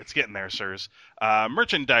yet. It's getting there, sirs.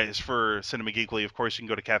 Merchandise for Cinema Geekly. Of course, you can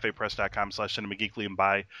go to cafepress.com/cinemageekly and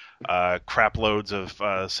buy crap loads of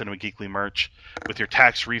Cinema Geekly merch with your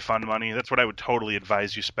tax refund money. That's what I would totally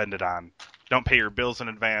advise you spend it on. Don't pay your bills in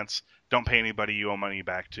advance. Don't pay anybody you owe money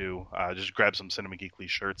back to. Just grab some Cinema Geekly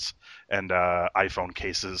shirts and iPhone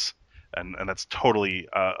cases, and that's totally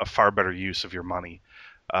a far better use of your money.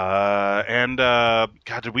 God,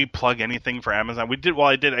 did we plug anything for Amazon? We did. Well,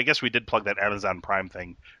 I did. I guess we did plug that Amazon Prime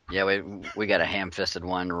thing. Yeah, we got a ham-fisted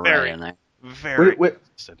one right in there. Very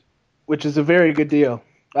which is a very good deal.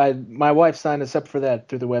 My wife signed us up for that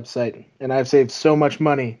through the website, and I've saved so much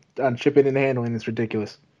money on shipping and handling. It's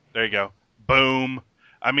ridiculous. There you go. Boom.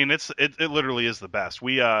 I mean, it literally is the best.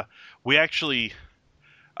 We actually.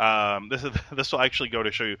 This will actually go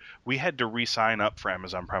to show you. We had to re-sign up for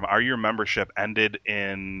Amazon Prime. Our year membership ended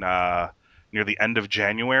in near the end of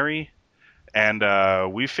January, and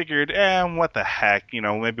we figured, what the heck,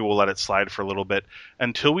 maybe we'll let it slide for a little bit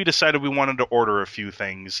until we decided we wanted to order a few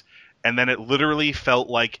things, and then it literally felt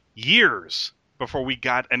like years before we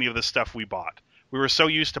got any of the stuff we bought. We were so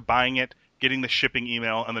used to buying it, getting the shipping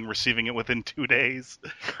email, and then receiving it within 2 days.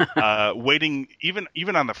 Waiting,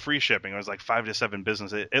 even on the free shipping, it was like 5 to 7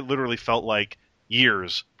 business. It literally felt like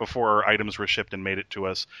years before our items were shipped and made it to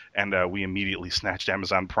us, and we immediately snatched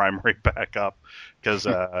Amazon Prime right back up. Because,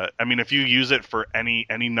 I mean, if you use it for any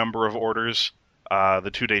number of orders, the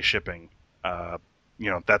 2-day shipping,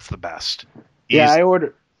 that's the best. Yeah, I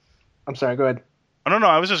ordered... I'm sorry, go ahead. Oh, no,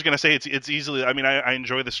 I was just going to say it's easily. I mean, I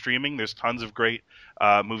enjoy the streaming. There's tons of great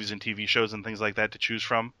movies and TV shows and things like that to choose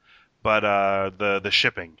from. But the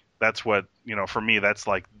shipping, that's what, for me, that's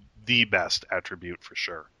like the best attribute for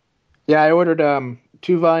sure. Yeah, I ordered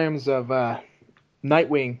 2 volumes of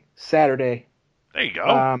Nightwing Saturday. There you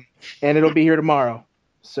go. And it'll be here tomorrow.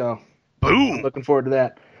 So, boom! I'm looking forward to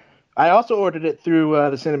that. I also ordered it through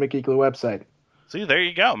the Cinema Geekly website. See, there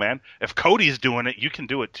you go, man. If Cody's doing it, you can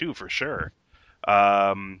do it too, for sure.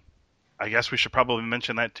 I guess we should probably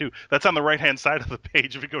mention that too. That's on the right-hand side of the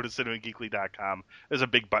page. If you go to cinemageekly.com, there's a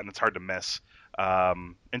big button. It's hard to miss.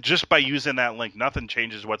 And just by using that link, nothing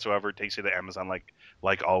changes whatsoever. It takes you to Amazon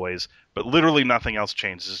like always. But literally nothing else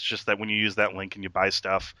changes. It's just that when you use that link and you buy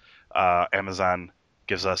stuff, Amazon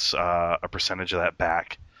gives us a percentage of that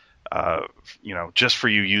back. Just for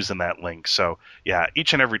you using that link. So yeah,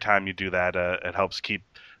 each and every time you do that, it helps keep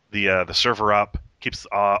the server up, keeps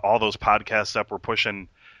all those podcasts up. We're pushing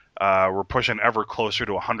ever closer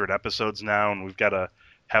to 100 episodes now, and we've got to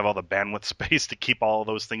have all the bandwidth space to keep all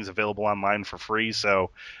those things available online for free.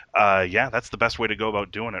 So yeah, that's the best way to go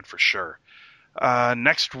about doing it for sure.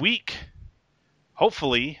 Next week,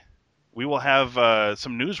 hopefully, we will have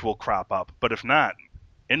some news will crop up, but if not,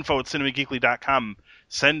 info@cinemageekly.com.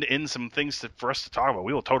 Send in some things for us to talk about.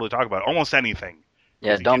 We will totally talk about almost anything.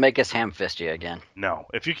 Yeah, don't make us ham-fist you again. No.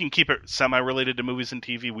 If you can keep it semi-related to movies and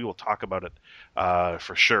TV, we will talk about it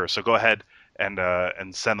for sure. So go ahead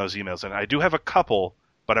and send those emails. And I do have a couple,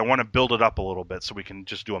 but I want to build it up a little bit so we can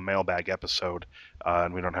just do a mailbag episode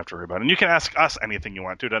and we don't have to worry about it. And you can ask us anything you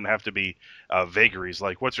want to. It doesn't have to be vagaries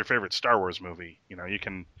like, what's your favorite Star Wars movie? You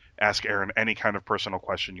can ask Aaron any kind of personal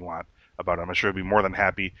question you want about it. I'm sure he'd be more than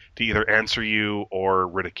happy to either answer you or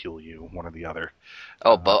ridicule you, one or the other.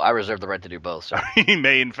 Oh, I reserve the right to do both. So. He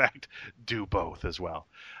may, in fact, do both as well.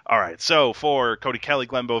 All right, so for Cody Kelly,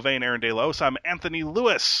 Glenn Beauvais, Aaron De Los, I'm Anthony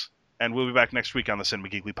Lewis, and we'll be back next week on the Cinema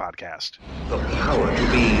Geekly Podcast. The power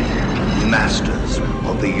to be masters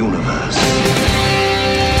of the universe.